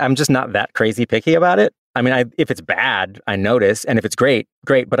 Weirdly, I'm just not that crazy picky about it. If it's bad, I notice, and if it's great.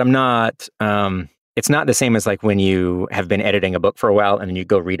 But I'm not. It's not the same as when you have been editing a book for a while and then you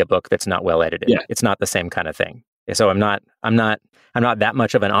go read a book that's not well edited. Yeah. It's not the same kind of thing. So I'm not that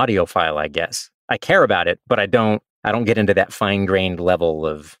much of an audiophile, I guess. I care about it, but I don't I don't get into that fine-grained level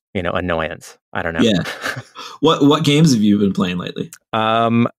of, annoyance. I don't know. Yeah. What games have you been playing lately?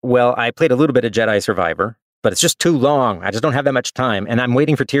 Well, I played a little bit of Jedi Survivor, but it's just too long. I just don't have that much time, and I'm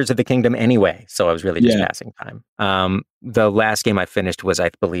waiting for Tears of the Kingdom anyway, so I was really just passing time. The last game I finished was,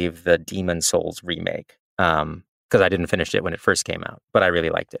 I believe, the Demon Souls remake, because I didn't finish it when it first came out, but I really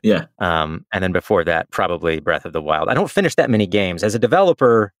liked it. Yeah. And then before that, probably Breath of the Wild. I don't finish that many games. As a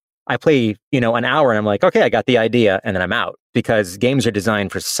developer, I play, an hour and I'm like, okay, I got the idea, and then I'm out, because games are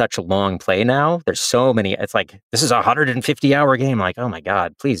designed for such long play now. There's so many. It's like, this is a 150-hour game. Like, oh my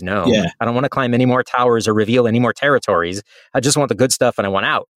God, please no. Yeah. I don't want to climb any more towers or reveal any more territories. I just want the good stuff, and I want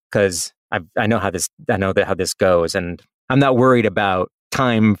out, because I know how this goes, and I'm not worried about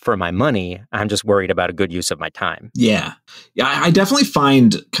time for my money. I'm just worried about a good use of my time. Yeah. I definitely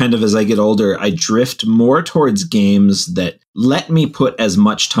find, kind of as I get older, I drift more towards games that let me put as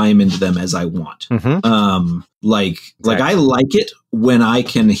much time into them as I want. Mm-hmm. Like I like it when I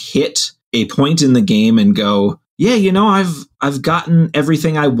can hit a point in the game and go, yeah, I've gotten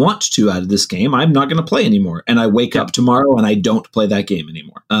everything I want to out of this game. I'm not going to play anymore. And I wake up tomorrow and I don't play that game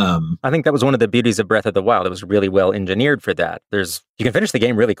anymore. I think that was one of the beauties of Breath of the Wild. It was really well engineered for that. You can finish the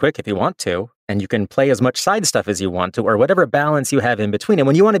game really quick if you want to, and you can play as much side stuff as you want to, or whatever balance you have in between. And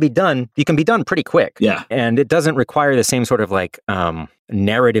when you want to be done, you can be done pretty quick. Yeah. And it doesn't require the same sort of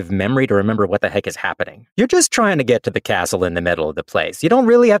narrative memory to remember what the heck is happening. You're just trying to get to the castle in the middle of the place. You don't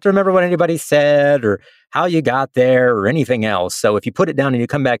really have to remember what anybody said or how you got there or anything else. So if you put it down and you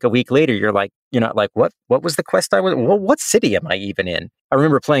come back a week later, you're not like, what was the quest what city am I even in? I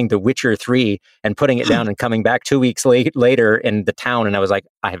remember playing The Witcher 3 and putting it down and coming back 2 weeks later in the town, and I was like,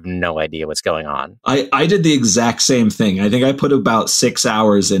 I have no idea what's going on. I did the exact same thing. I think I put about 6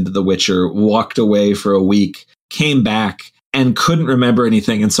 hours into The Witcher, walked away for a week, came back, and couldn't remember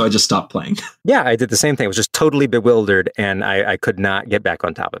anything, and so I just stopped playing. Yeah, I did the same thing. I was just totally bewildered, and I could not get back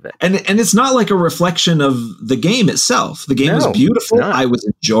on top of it. And it's not like a reflection of the game itself. The game was beautiful. I was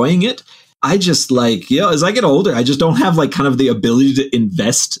enjoying it. I just as I get older, I just don't have kind of the ability to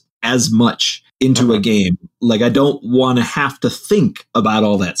invest as much into a game. I don't want to have to think about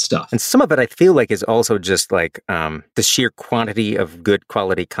all that stuff. And some of it I feel like is also just the sheer quantity of good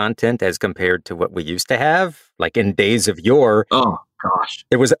quality content as compared to what we used to have. Like in days of yore. Oh, gosh.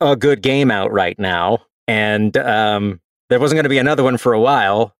 There was a good game out right now, and there wasn't going to be another one for a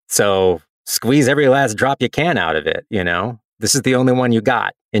while. So squeeze every last drop you can out of it, This is the only one you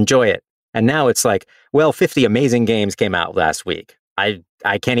got. Enjoy it. And now it's 50 amazing games came out last week. I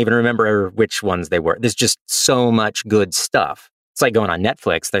can't even remember which ones they were. There's just so much good stuff. It's like going on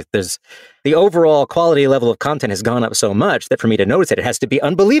Netflix. There's the overall quality level of content has gone up so much that for me to notice it has to be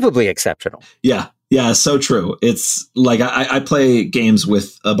unbelievably exceptional. Yeah, so true. It's I play games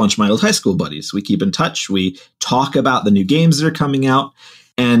with a bunch of my old high school buddies. We keep in touch. We talk about the new games that are coming out,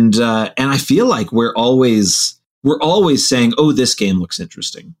 and I feel like we're always saying, "Oh, this game looks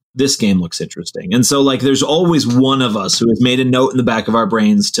interesting. This game looks interesting." And so there's always one of us who has made a note in the back of our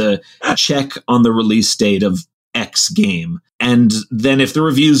brains to check on the release date of X game. And then if the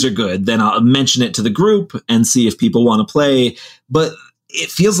reviews are good, then I'll mention it to the group and see if people want to play. But it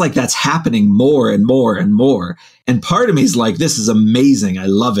feels like that's happening more and more and more. And part of me is like, this is amazing. I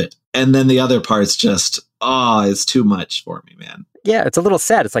love it. And then the other part's just, it's too much for me, man. Yeah, it's a little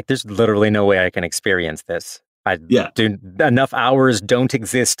sad. It's there's literally no way I can experience this. Enough hours don't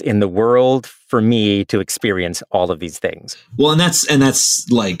exist in the world for me to experience all of these things. Well, and that's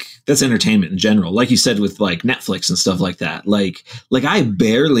entertainment in general. Like you said, with Netflix and stuff like that. I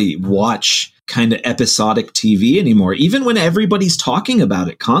barely watch kind of episodic TV anymore, even when everybody's talking about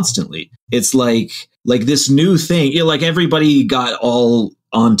it constantly. It's like this new thing. Everybody got all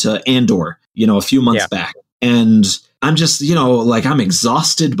onto Andor, a few months back. And I'm just, I'm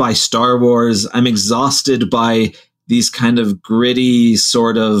exhausted by Star Wars. I'm exhausted by these kind of gritty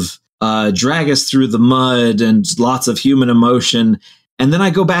sort of drag us through the mud and lots of human emotion. And then I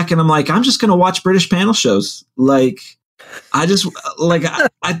go back and I'm like, I'm just going to watch British panel shows. I just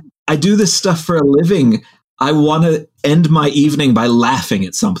I do this stuff for a living. I want to end my evening by laughing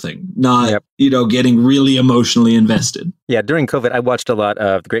at something, not, getting really emotionally invested. Yeah. During COVID, I watched a lot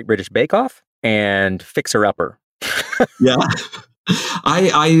of The Great British Bake Off and Fixer Upper. Yeah.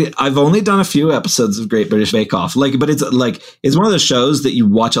 I've only done a few episodes of Great British Bake Off, but it's one of those shows that you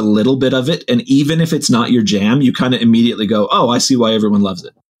watch a little bit of it, and even if it's not your jam, you kind of immediately go, oh, I see why everyone loves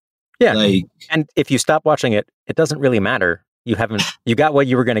it. Yeah. And if you stop watching it, it doesn't really matter. You got what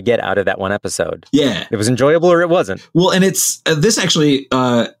you were going to get out of that one episode. Yeah. It was enjoyable or it wasn't. Well, and it's, this actually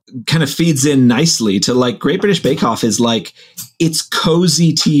kind of feeds in nicely to Great British Bake Off is it's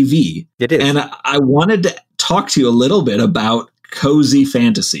cozy TV. It is. And I wanted talk to you a little bit about cozy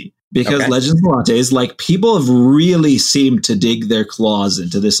fantasy. Because Legends and Lattes, like, people have really seemed to dig their claws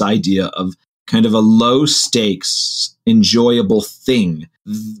into this idea of kind of a low stakes, enjoyable thing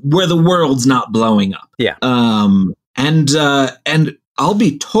where the world's not blowing up. Yeah. And I'll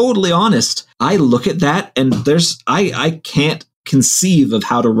be totally honest. I look at that and I can't conceive of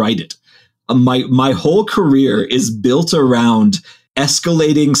how to write it. My whole career is built around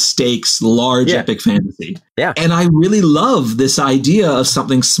escalating stakes, large epic fantasy. Yeah. And I really love this idea of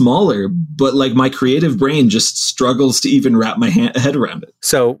something smaller, but like my creative brain just struggles to even wrap my head around it.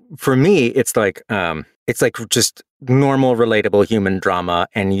 So for me, it's like just normal, relatable human drama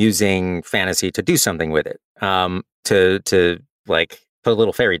and using fantasy to do something with it. To like put a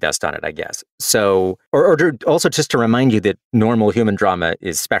little fairy dust on it, I guess. So, or also just to remind you that normal human drama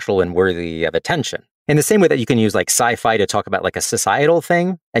is special and worthy of attention. In the same way that you can use like sci-fi to talk about like a societal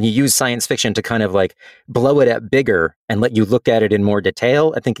thing, and you use science fiction to kind of like blow it up bigger and let you look at it in more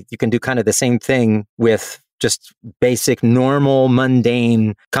detail, I think you can do kind of the same thing with just basic, normal,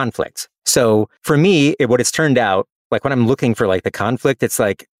 mundane conflicts. So for me, what it's turned out, like when I'm looking for like the conflict, it's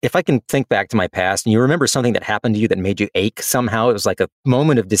like, if I can think back to my past and you remember something that happened to you that made you ache somehow, it was like a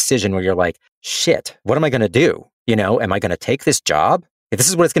moment of decision where you're like, shit, what am I going to do? You know, am I going to take this job? If this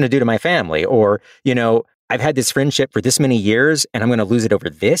is what it's going to do to my family, or, you know, I've had this friendship for this many years and I'm going to lose it over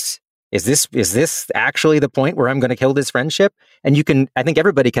this. Is this actually the point where I'm going to kill this friendship? And I think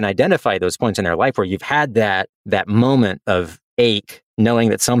everybody can identify those points in their life where you've had that moment of ache, knowing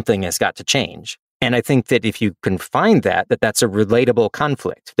that something has got to change. And I think that if you can find that's a relatable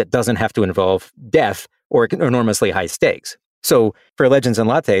conflict that doesn't have to involve death or enormously high stakes. So for Legends and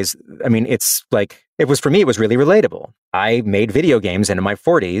Lattes, I mean, it's like, for me, it was really relatable. I made video games in my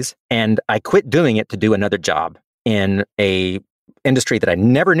 40s and I quit doing it to do another job in a industry that I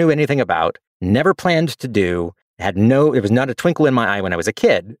never knew anything about, never planned to do, it was not a twinkle in my eye when I was a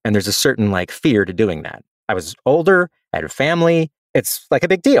kid. And there's a certain like fear to doing that. I was older, I had a family. It's like a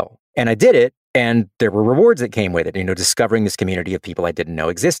big deal. And I did it. And there were rewards that came with it, discovering this community of people I didn't know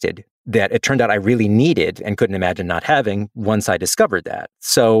existed that it turned out I really needed and couldn't imagine not having once I discovered that.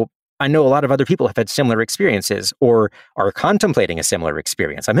 So I know a lot of other people have had similar experiences or are contemplating a similar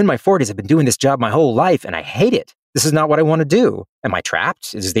experience. I'm in my 40s. I've been doing this job my whole life and I hate it. This is not what I want to do. Am I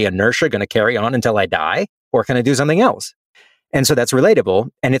trapped? Is the inertia going to carry on until I die? Or can I do something else? And so that's relatable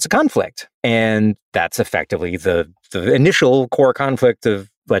and it's a conflict. And that's effectively the initial core conflict of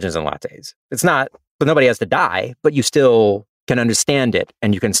Legends and Lattes. It's not, but nobody has to die, but you still can understand it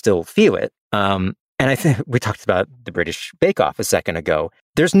and you can still feel it. And I think we talked about the British Bake Off a second ago.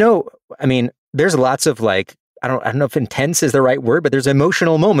 There's lots of like, I don't know if intense is the right word, but there's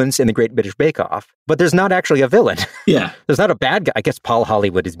emotional moments in the Great British Bake Off, but there's not actually a villain. Yeah. There's not a bad guy. I guess Paul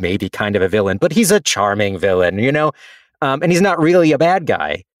Hollywood is maybe kind of a villain, but he's a charming villain, and he's not really a bad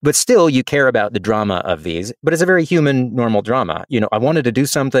guy. But still, you care about the drama of these. But it's a very human, normal drama. I wanted to do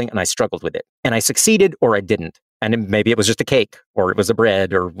something and I struggled with it. And I succeeded or I didn't. And maybe it was just a cake or it was a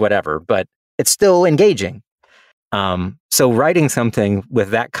bread or whatever. But it's still engaging. So writing something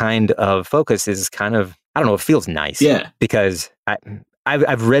with that kind of focus is kind of, I don't know, it feels nice. Yeah. Because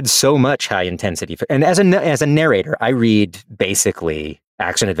I've read so much high intensity. And as a narrator, I read basically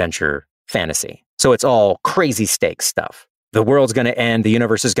action-adventure fantasy. So it's all crazy stakes stuff. The world's going to end, the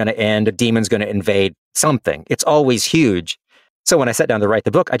universe is going to end, a demon's going to invade something. It's always huge. So when I sat down to write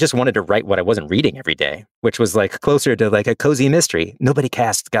the book, I just wanted to write what I wasn't reading every day, which was like closer to like a cozy mystery. Nobody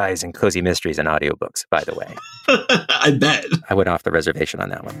casts guys in cozy mysteries in audiobooks, by the way. I bet. I went off the reservation on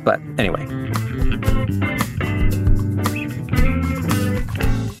that one. But anyway.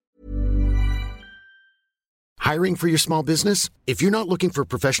 Hiring for your small business? If you're not looking for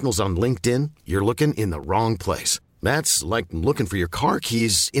professionals on LinkedIn, you're looking in the wrong place. That's like looking for your car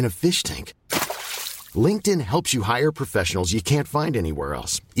keys in a fish tank. LinkedIn helps you hire professionals you can't find anywhere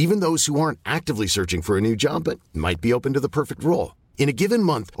else, even those who aren't actively searching for a new job but might be open to the perfect role. In a given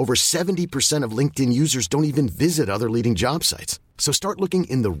month, over 70% of LinkedIn users don't even visit other leading job sites. So start looking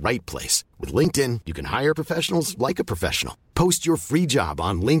in the right place. With LinkedIn, you can hire professionals like a professional. Post your free job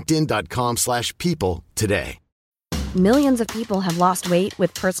on linkedin.com/people today. Millions of people have lost weight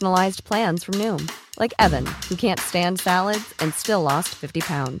with personalized plans from Noom. Like Evan, who can't stand salads and still lost 50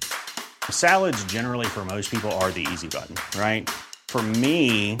 pounds. Salads generally for most people are the easy button, right? For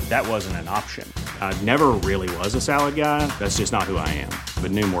me, that wasn't an option. I never really was a salad guy. That's just not who I am.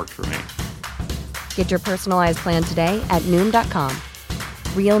 But Noom worked for me. Get your personalized plan today at Noom.com.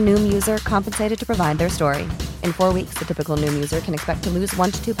 Real Noom user compensated to provide their story. In 4 weeks, the typical Noom user can expect to lose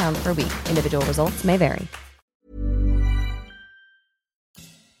 1 to 2 pounds per week. Individual results may vary.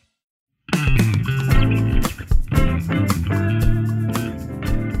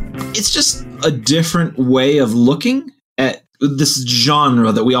 it's just a different way of looking at this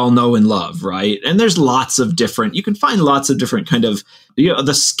genre that we all know and love, right? And there's lots of different, you can find lots of different kind of,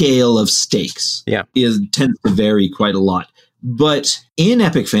 the scale of stakes tends to vary quite a lot. But in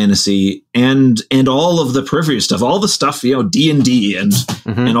epic fantasy and all of the periphery stuff, all the stuff, D&D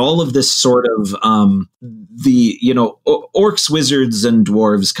and all of this sort of the orcs, wizards, and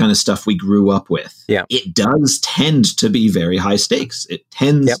dwarves kind of stuff we grew up with. Yeah, it does tend to be very high stakes. It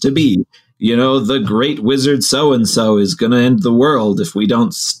tends to be, the great wizard so and so is going to end the world if we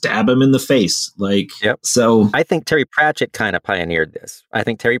don't stab him in the face. So I think Terry Pratchett kind of pioneered this. I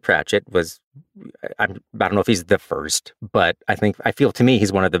think Terry Pratchett was. I don't know if he's the first, but I feel to me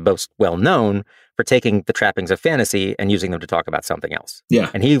he's one of the most well-known for taking the trappings of fantasy and using them to talk about something else. Yeah.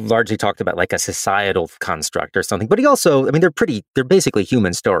 And he largely talked about like a societal construct or something, but he also, they're basically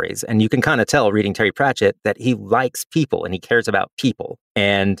human stories. And you can kind of tell reading Terry Pratchett that he likes people and he cares about people.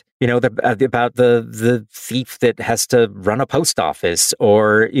 And, about the thief that has to run a post office,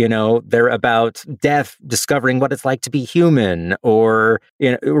 or, they're about death, discovering what it's like to be human, or,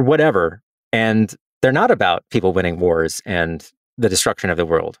 or whatever. And they're not about people winning wars and the destruction of the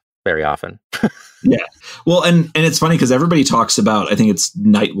world very often. Yeah. Well, and it's funny because everybody talks about, I think it's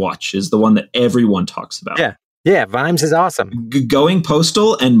Night Watch is the one that everyone talks about. Yeah. Yeah. Vimes is awesome. Going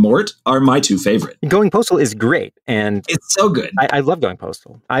Postal and Mort are my two favorite. Going Postal is great. And it's so good. I love Going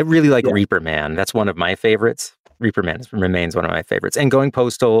Postal. I really like Reaper Man. That's one of my favorites. Reaper Man remains one of my favorites. And Going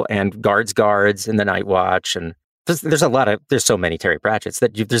Postal and Guards and the Night Watch, and there's so many Terry Pratchetts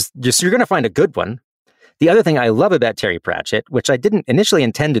that you're going to find a good one. The other thing I love about Terry Pratchett, which I didn't initially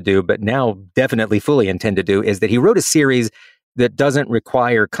intend to do, but now definitely fully intend to do, is that he wrote a series that doesn't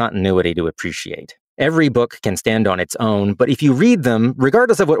require continuity to appreciate. Every book can stand on its own, but if you read them,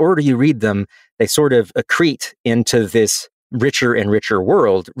 regardless of what order you read them, they sort of accrete into this richer and richer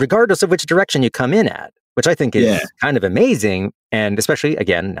world, regardless of which direction you come in at. Which I think is kind of amazing. And especially,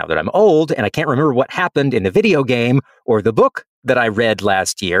 again, now that I'm old and I can't remember what happened in the video game or the book that I read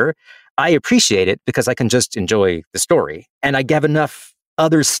last year, I appreciate it because I can just enjoy the story. And I have enough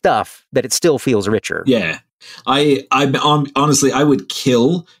other stuff that it still feels richer. Yeah. Honestly, I would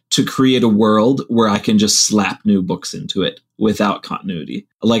kill to create a world where I can just slap new books into it without continuity.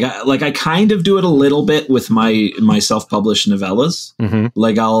 I kind of do it a little bit with my self-published novellas. Mm-hmm.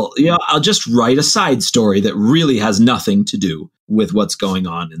 I'll just write a side story that really has nothing to do with what's going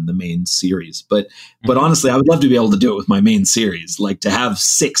on in the main series. But honestly, I would love to be able to do it with my main series, like to have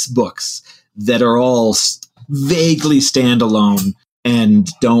 6 books that are all vaguely standalone and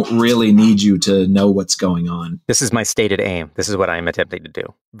don't really need you to know what's going on. This is my stated aim. This is what I'm attempting to do,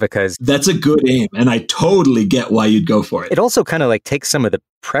 because that's a good aim, and I totally get why you'd go for it. It also kind of like takes some of the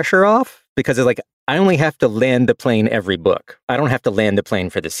pressure off, because it's like I only have to land the plane every book. I don't have to land the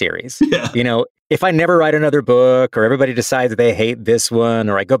plane for the series. Yeah. If I never write another book, or everybody decides they hate this one,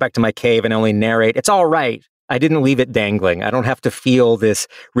 or I go back to my cave and only narrate, it's all right. I didn't leave it dangling. I don't have to feel this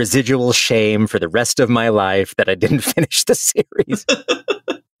residual shame for the rest of my life that I didn't finish the series.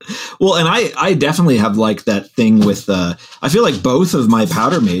 Well, and I definitely have like that thing with, I feel like both of my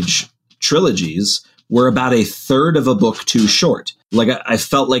Powder Mage trilogies were about a third of a book too short. Like I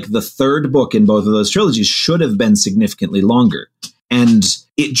felt like the third book in both of those trilogies should have been significantly longer. And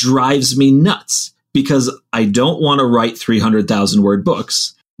it drives me nuts because I don't want to write 300,000 word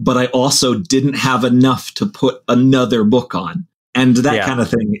books, but I also didn't have enough to put another book on. And that kind of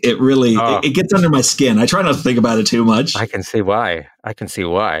thing, it really, it gets under my skin. I try not to think about it too much. I can see why.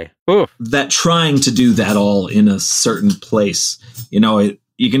 Oof. That trying to do that all in a certain place,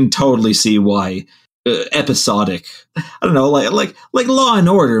 you can totally see why episodic. I don't know, like Law and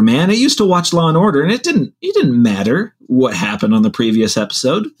Order, man. I used to watch Law and Order, and it didn't matter what happened on the previous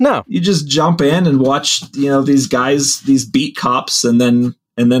episode. No, you just jump in and watch, these guys, these beat cops, and then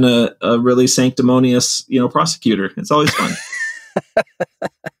a really sanctimonious, prosecutor. It's always fun.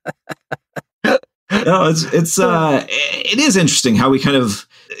 It is interesting how we kind of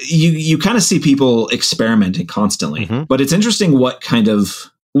you kind of see people experimenting constantly, but it's interesting what kind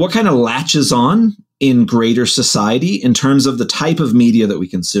of latches on in greater society in terms of the type of media that we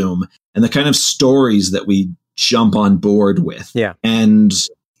consume and the kind of stories that we jump on board with. Yeah. And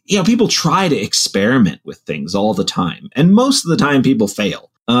people try to experiment with things all the time, and most of the time people fail.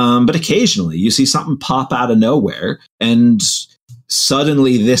 But occasionally you see something pop out of nowhere, and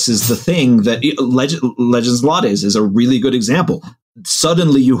suddenly this is the thing that Legends of Law Days is a really good example.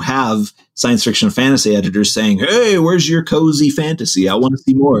 Suddenly you have science fiction and fantasy editors saying, hey, where's your cozy fantasy? I want to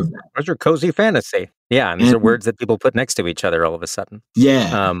see more of that. Where's your cozy fantasy? Yeah. And these are words that people put next to each other all of a sudden.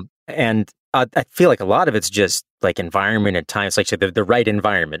 Yeah. And I feel like a lot of it's just like environment and time. It's like the right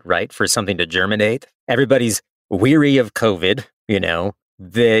environment, right, for something to germinate. Everybody's weary of COVID, you know.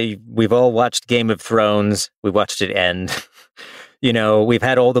 We've all watched Game of Thrones. We watched it end. You know, we've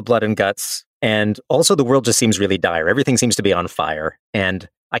had all the blood and guts. And also the world just seems really dire. Everything seems to be on fire. And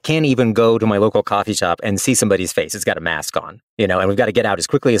I can't even go to my local coffee shop and see somebody's face. It's got a mask on, you know, and we've got to get out as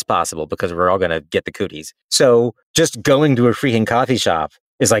quickly as possible because we're all going to get the cooties. So just going to a freaking coffee shop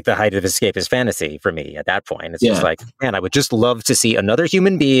is like the height of escapist fantasy for me at that point. It's just like, man, I would just love to see another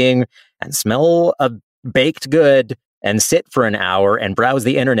human being and smell a baked good and sit for an hour and browse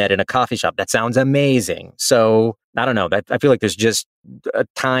the internet in a coffee shop. That sounds amazing. So I don't know. I feel like there's just a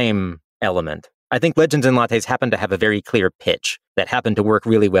time element. I think Legends and Lattes happen to have a very clear pitch that happened to work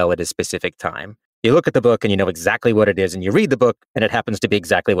really well at a specific time. You look at the book and you know exactly what it is, and you read the book and it happens to be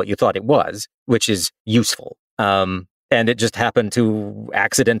exactly what you thought it was, which is useful. And it just happened to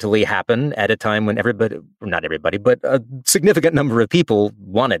accidentally happen at a time when not everybody, but a significant number of people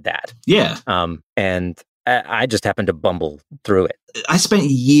wanted that. Yeah. And I just happened to bumble through it. I spent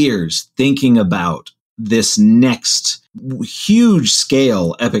years thinking about this next huge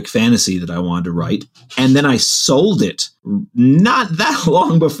scale epic fantasy that I wanted to write. And then I sold it not that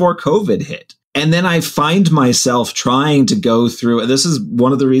long before COVID hit. And then I find myself trying to go through, this is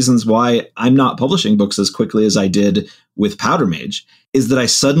one of the reasons why I'm not publishing books as quickly as I did with Powder Mage, is that I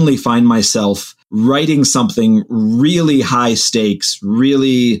suddenly find myself writing something really high stakes,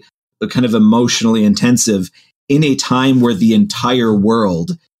 really kind of emotionally intensive in a time where the entire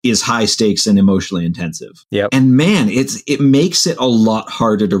world is high stakes and emotionally intensive. Yep. And man, it makes it a lot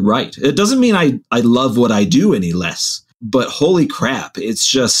harder to write. It doesn't mean I love what I do any less, but holy crap, it's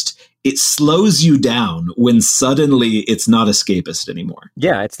just, it slows you down when suddenly it's not escapist anymore.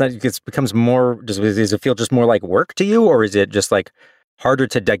 Yeah, it becomes more, does it feel just more like work to you, or is it just like harder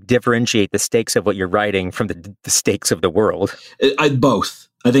to differentiate the stakes of what you're writing from the stakes of the world? Both.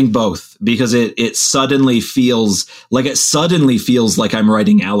 I think both, because it suddenly feels like I'm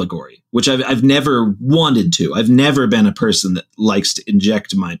writing allegory, which I've never wanted to. I've never been a person that likes to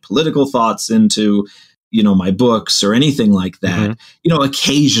inject my political thoughts into, you know, my books or anything like that. Mm-hmm. You know,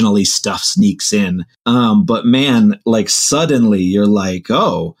 occasionally stuff sneaks in. But man, like suddenly you're like,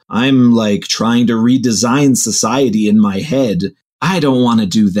 oh, I'm like trying to redesign society in my head. I don't want to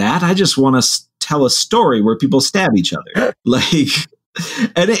do that. I just want to tell a story where people stab each other. Like,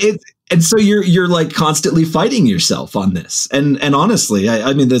 and so you're like constantly fighting yourself on this. And honestly,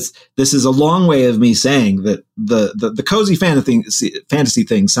 I mean, this is a long way of me saying that the cozy fantasy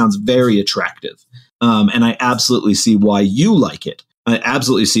thing sounds very attractive. And I absolutely see why you like it. I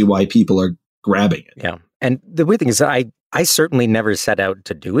absolutely see why people are grabbing it. Yeah. And the weird thing is I certainly never set out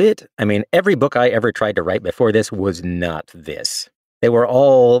to do it. I mean, every book I ever tried to write before this was not this. They were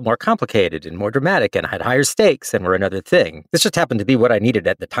all more complicated and more dramatic and had higher stakes and were another thing. This just happened to be what I needed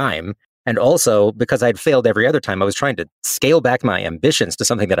at the time. And also, because I'd failed every other time, I was trying to scale back my ambitions to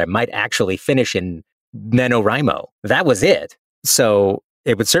something that I might actually finish in NaNoWriMo. That was it. So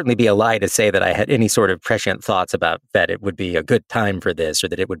it would certainly be a lie to say that I had any sort of prescient thoughts about that it would be a good time for this or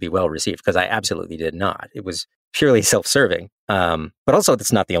that it would be well received, because I absolutely did not. It was purely self-serving. But also,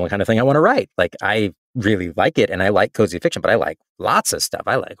 that's not the only kind of thing I want to write. Like, I really like it, and I like cozy fiction, but I like lots of stuff.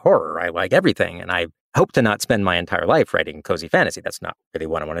 I like horror. I like everything. And I hope to not spend my entire life writing cozy fantasy. That's not really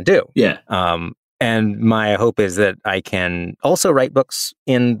what I want to do. Yeah. And my hope is that I can also write books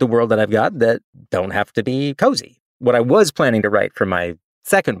in the world that I've got that don't have to be cozy. What I was planning to write for my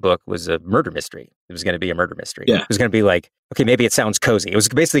second book was a murder mystery. It was going to be a murder mystery. Yeah. It was going to be like, okay, maybe it sounds cozy. It was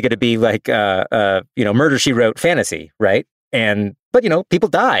basically going to be like, Murder, She Wrote fantasy, right? But people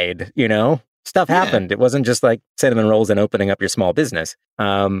died, stuff happened. Yeah. It wasn't just like cinnamon rolls and opening up your small business.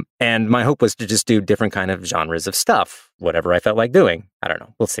 And my hope was to just do different kind of genres of stuff, whatever I felt like doing. I don't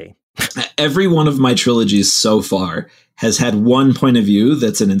know. We'll see. Every one of my trilogies so far has had one point of view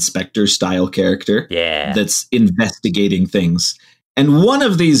that's an inspector style character. Yeah. That's investigating things. And one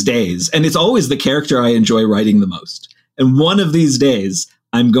of these days, and it's always the character I enjoy writing the most, and one of these days,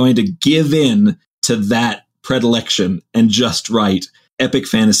 I'm going to give in to that predilection and just write epic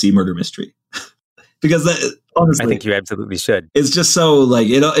fantasy murder mystery. Because honestly, I think you absolutely should. It's just so like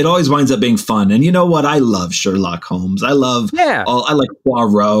it always winds up being fun. And you know what? I love Sherlock Holmes. I like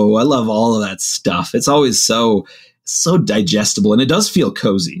Poirot. I love all of that stuff. It's always so digestible, and it does feel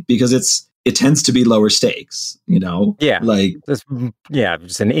cozy because it tends to be lower stakes, Yeah. Like just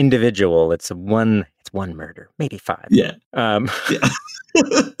an individual. It's one murder, maybe 5. Yeah. Yeah.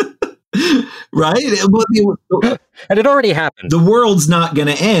 Right? And it already happened. The world's not going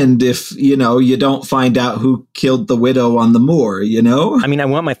to end if, you don't find out who killed the widow on the moor, I mean, I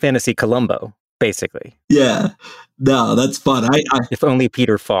want my fantasy Columbo. basically. Yeah. No, that's fun. If only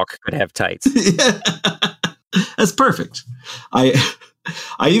Peter Falk could have tights. Yeah. That's perfect. I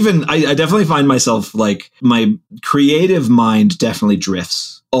definitely find myself like my creative mind definitely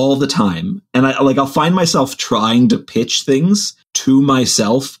drifts all the time. And I'll find myself trying to pitch things to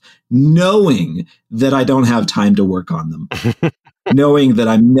myself, knowing that I don't have time to work on them, knowing that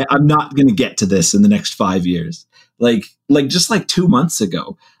I'm not going to get to this in the next 5 years. Like just like 2 months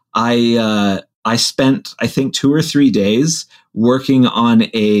ago, I spent, I think, 2 or 3 days working on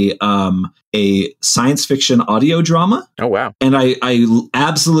a science fiction audio drama. Oh, wow. And I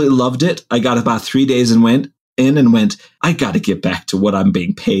absolutely loved it. I got about 3 days and went, I got to get back to what I'm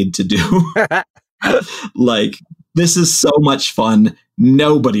being paid to do. Like, this is so much fun.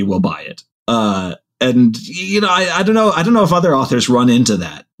 Nobody will buy it. And, you know, I don't know if other authors run into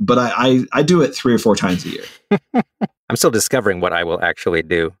that, but I do it 3 or 4 times a year. I'm still discovering what I will actually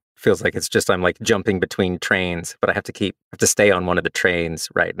do. Feels like it's just I'm like jumping between trains, but I have to stay on one of the trains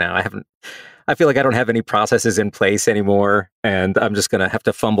right now. I feel like I don't have any processes in place anymore, and I'm just going to have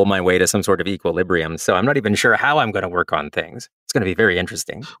to fumble my way to some sort of equilibrium. So I'm not even sure how I'm going to work on things. It's going to be very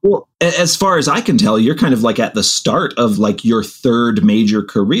interesting. Well, as far as I can tell, you're kind of like at the start of like your 3rd major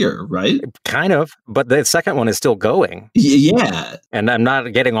career, right? Kind of, but the second one is still going. Yeah. And I'm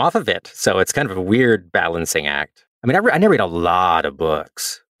not getting off of it. So it's kind of a weird balancing act. I mean, I read a lot of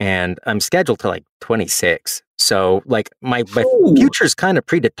books. And I'm scheduled to like 26. So like my future's kind of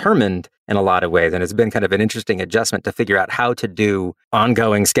predetermined in a lot of ways. And it's been kind of an interesting adjustment to figure out how to do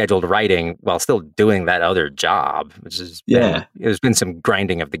ongoing scheduled writing while still doing that other job, which is, there's been some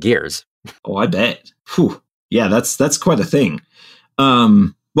grinding of the gears. Oh, I bet. Whew. Yeah, that's quite a thing.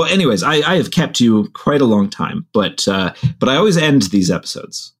 Well, anyways, I have kept you quite a long time, but I always end these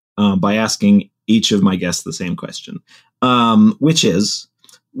episodes by asking each of my guests the same question, which is,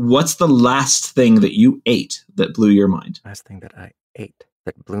 what's the last thing that you ate that blew your mind? Last thing that I ate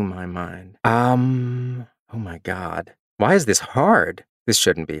that blew my mind. Oh my God. Why is this hard? This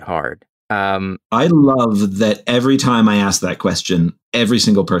shouldn't be hard. I love that every time I ask that question, every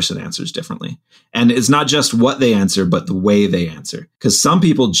single person answers differently. And it's not just what they answer, but the way they answer. Because some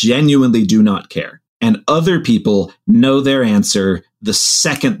people genuinely do not care. And other people know their answer the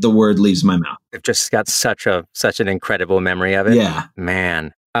second the word leaves my mouth. They've just got such an incredible memory of it. Yeah.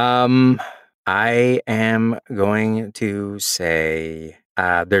 Man. I am going to say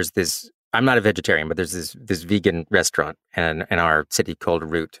there's this. I'm not a vegetarian, but there's this vegan restaurant in our city called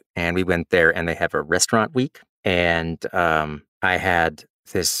Root, and we went there, and they have a restaurant week, and I had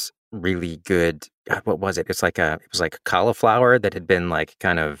this really good. God, what was it? It was like cauliflower that had been like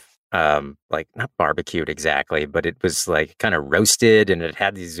kind of like not barbecued exactly, but it was like kind of roasted, and it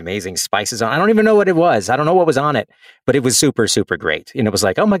had these amazing spices on. I don't even know what it was. I don't know what was on it, but it was super, super great. And it was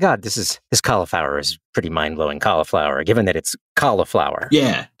like, oh my God, this cauliflower is pretty mind-blowing cauliflower, given that it's cauliflower.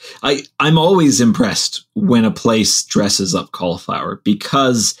 Yeah. I'm always impressed when a place dresses up cauliflower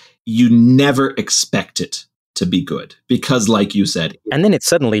because you never expect it to be good, because like you said, and then it's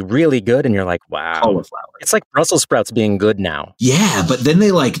suddenly really good, and you're like, wow, cauliflower. It's like Brussels sprouts being good now. Yeah, but then they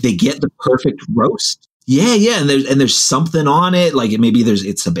get the perfect roast. Yeah, and there's something on it, like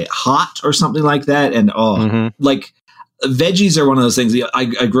it's a bit hot or something like that, and like veggies are one of those things. I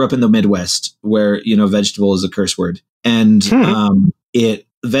grew up in the Midwest where vegetable is a curse word, and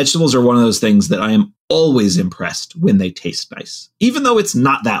vegetables are one of those things that I am always impressed when they taste nice, even though it's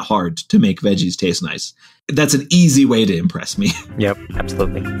not that hard to make veggies taste nice. That's an easy way to impress me. Yep,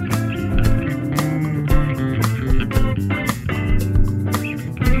 absolutely.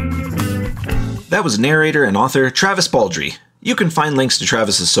 That was narrator and author Travis Baldree. You can find links to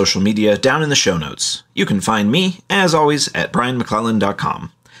Travis's social media down in the show notes. You can find me, as always, at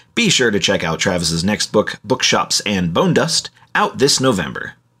brianmcclellan.com. Be sure to check out Travis's next book, Bookshops and Bone Dust, out this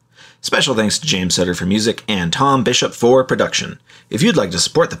November. Special thanks to James Sutter for music and Tom Bishop for production. If you'd like to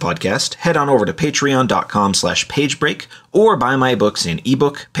support the podcast, head on over to patreon.com/pagebreak or buy my books in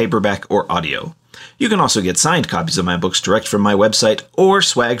ebook, paperback, or audio. You can also get signed copies of my books direct from my website or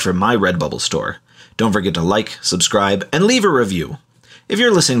swag from my Redbubble store. Don't forget to like, subscribe, and leave a review. If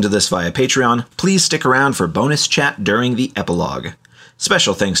you're listening to this via Patreon, please stick around for bonus chat during the epilogue.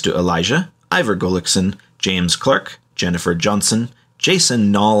 Special thanks to Elijah, Ivor Gullickson, James Clark, Jennifer Johnson,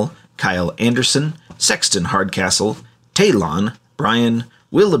 Jason Knoll, Kyle Anderson, Sexton Hardcastle, Talon, Brian,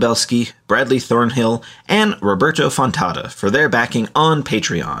 Will Lebelski, Bradley Thornhill, and Roberto Fontata for their backing on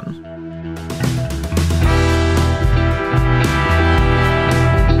Patreon.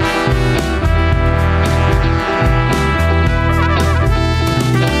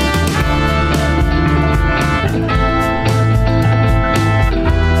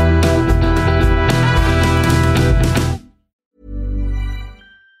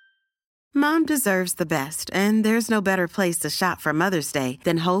 deserves the best, and there's no better place to shop for Mother's Day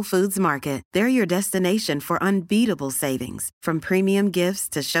than Whole Foods Market. They're your destination for unbeatable savings, from premium gifts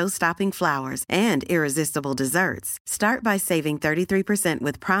to show-stopping flowers and irresistible desserts. Start by saving 33%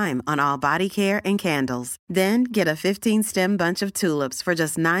 with Prime on all body care and candles. Then get a 15-stem bunch of tulips for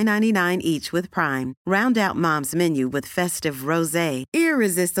just $9.99 each with Prime. Round out Mom's menu with festive rosé,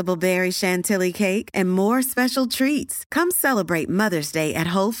 irresistible berry chantilly cake, and more special treats. Come celebrate Mother's Day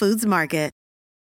at Whole Foods Market.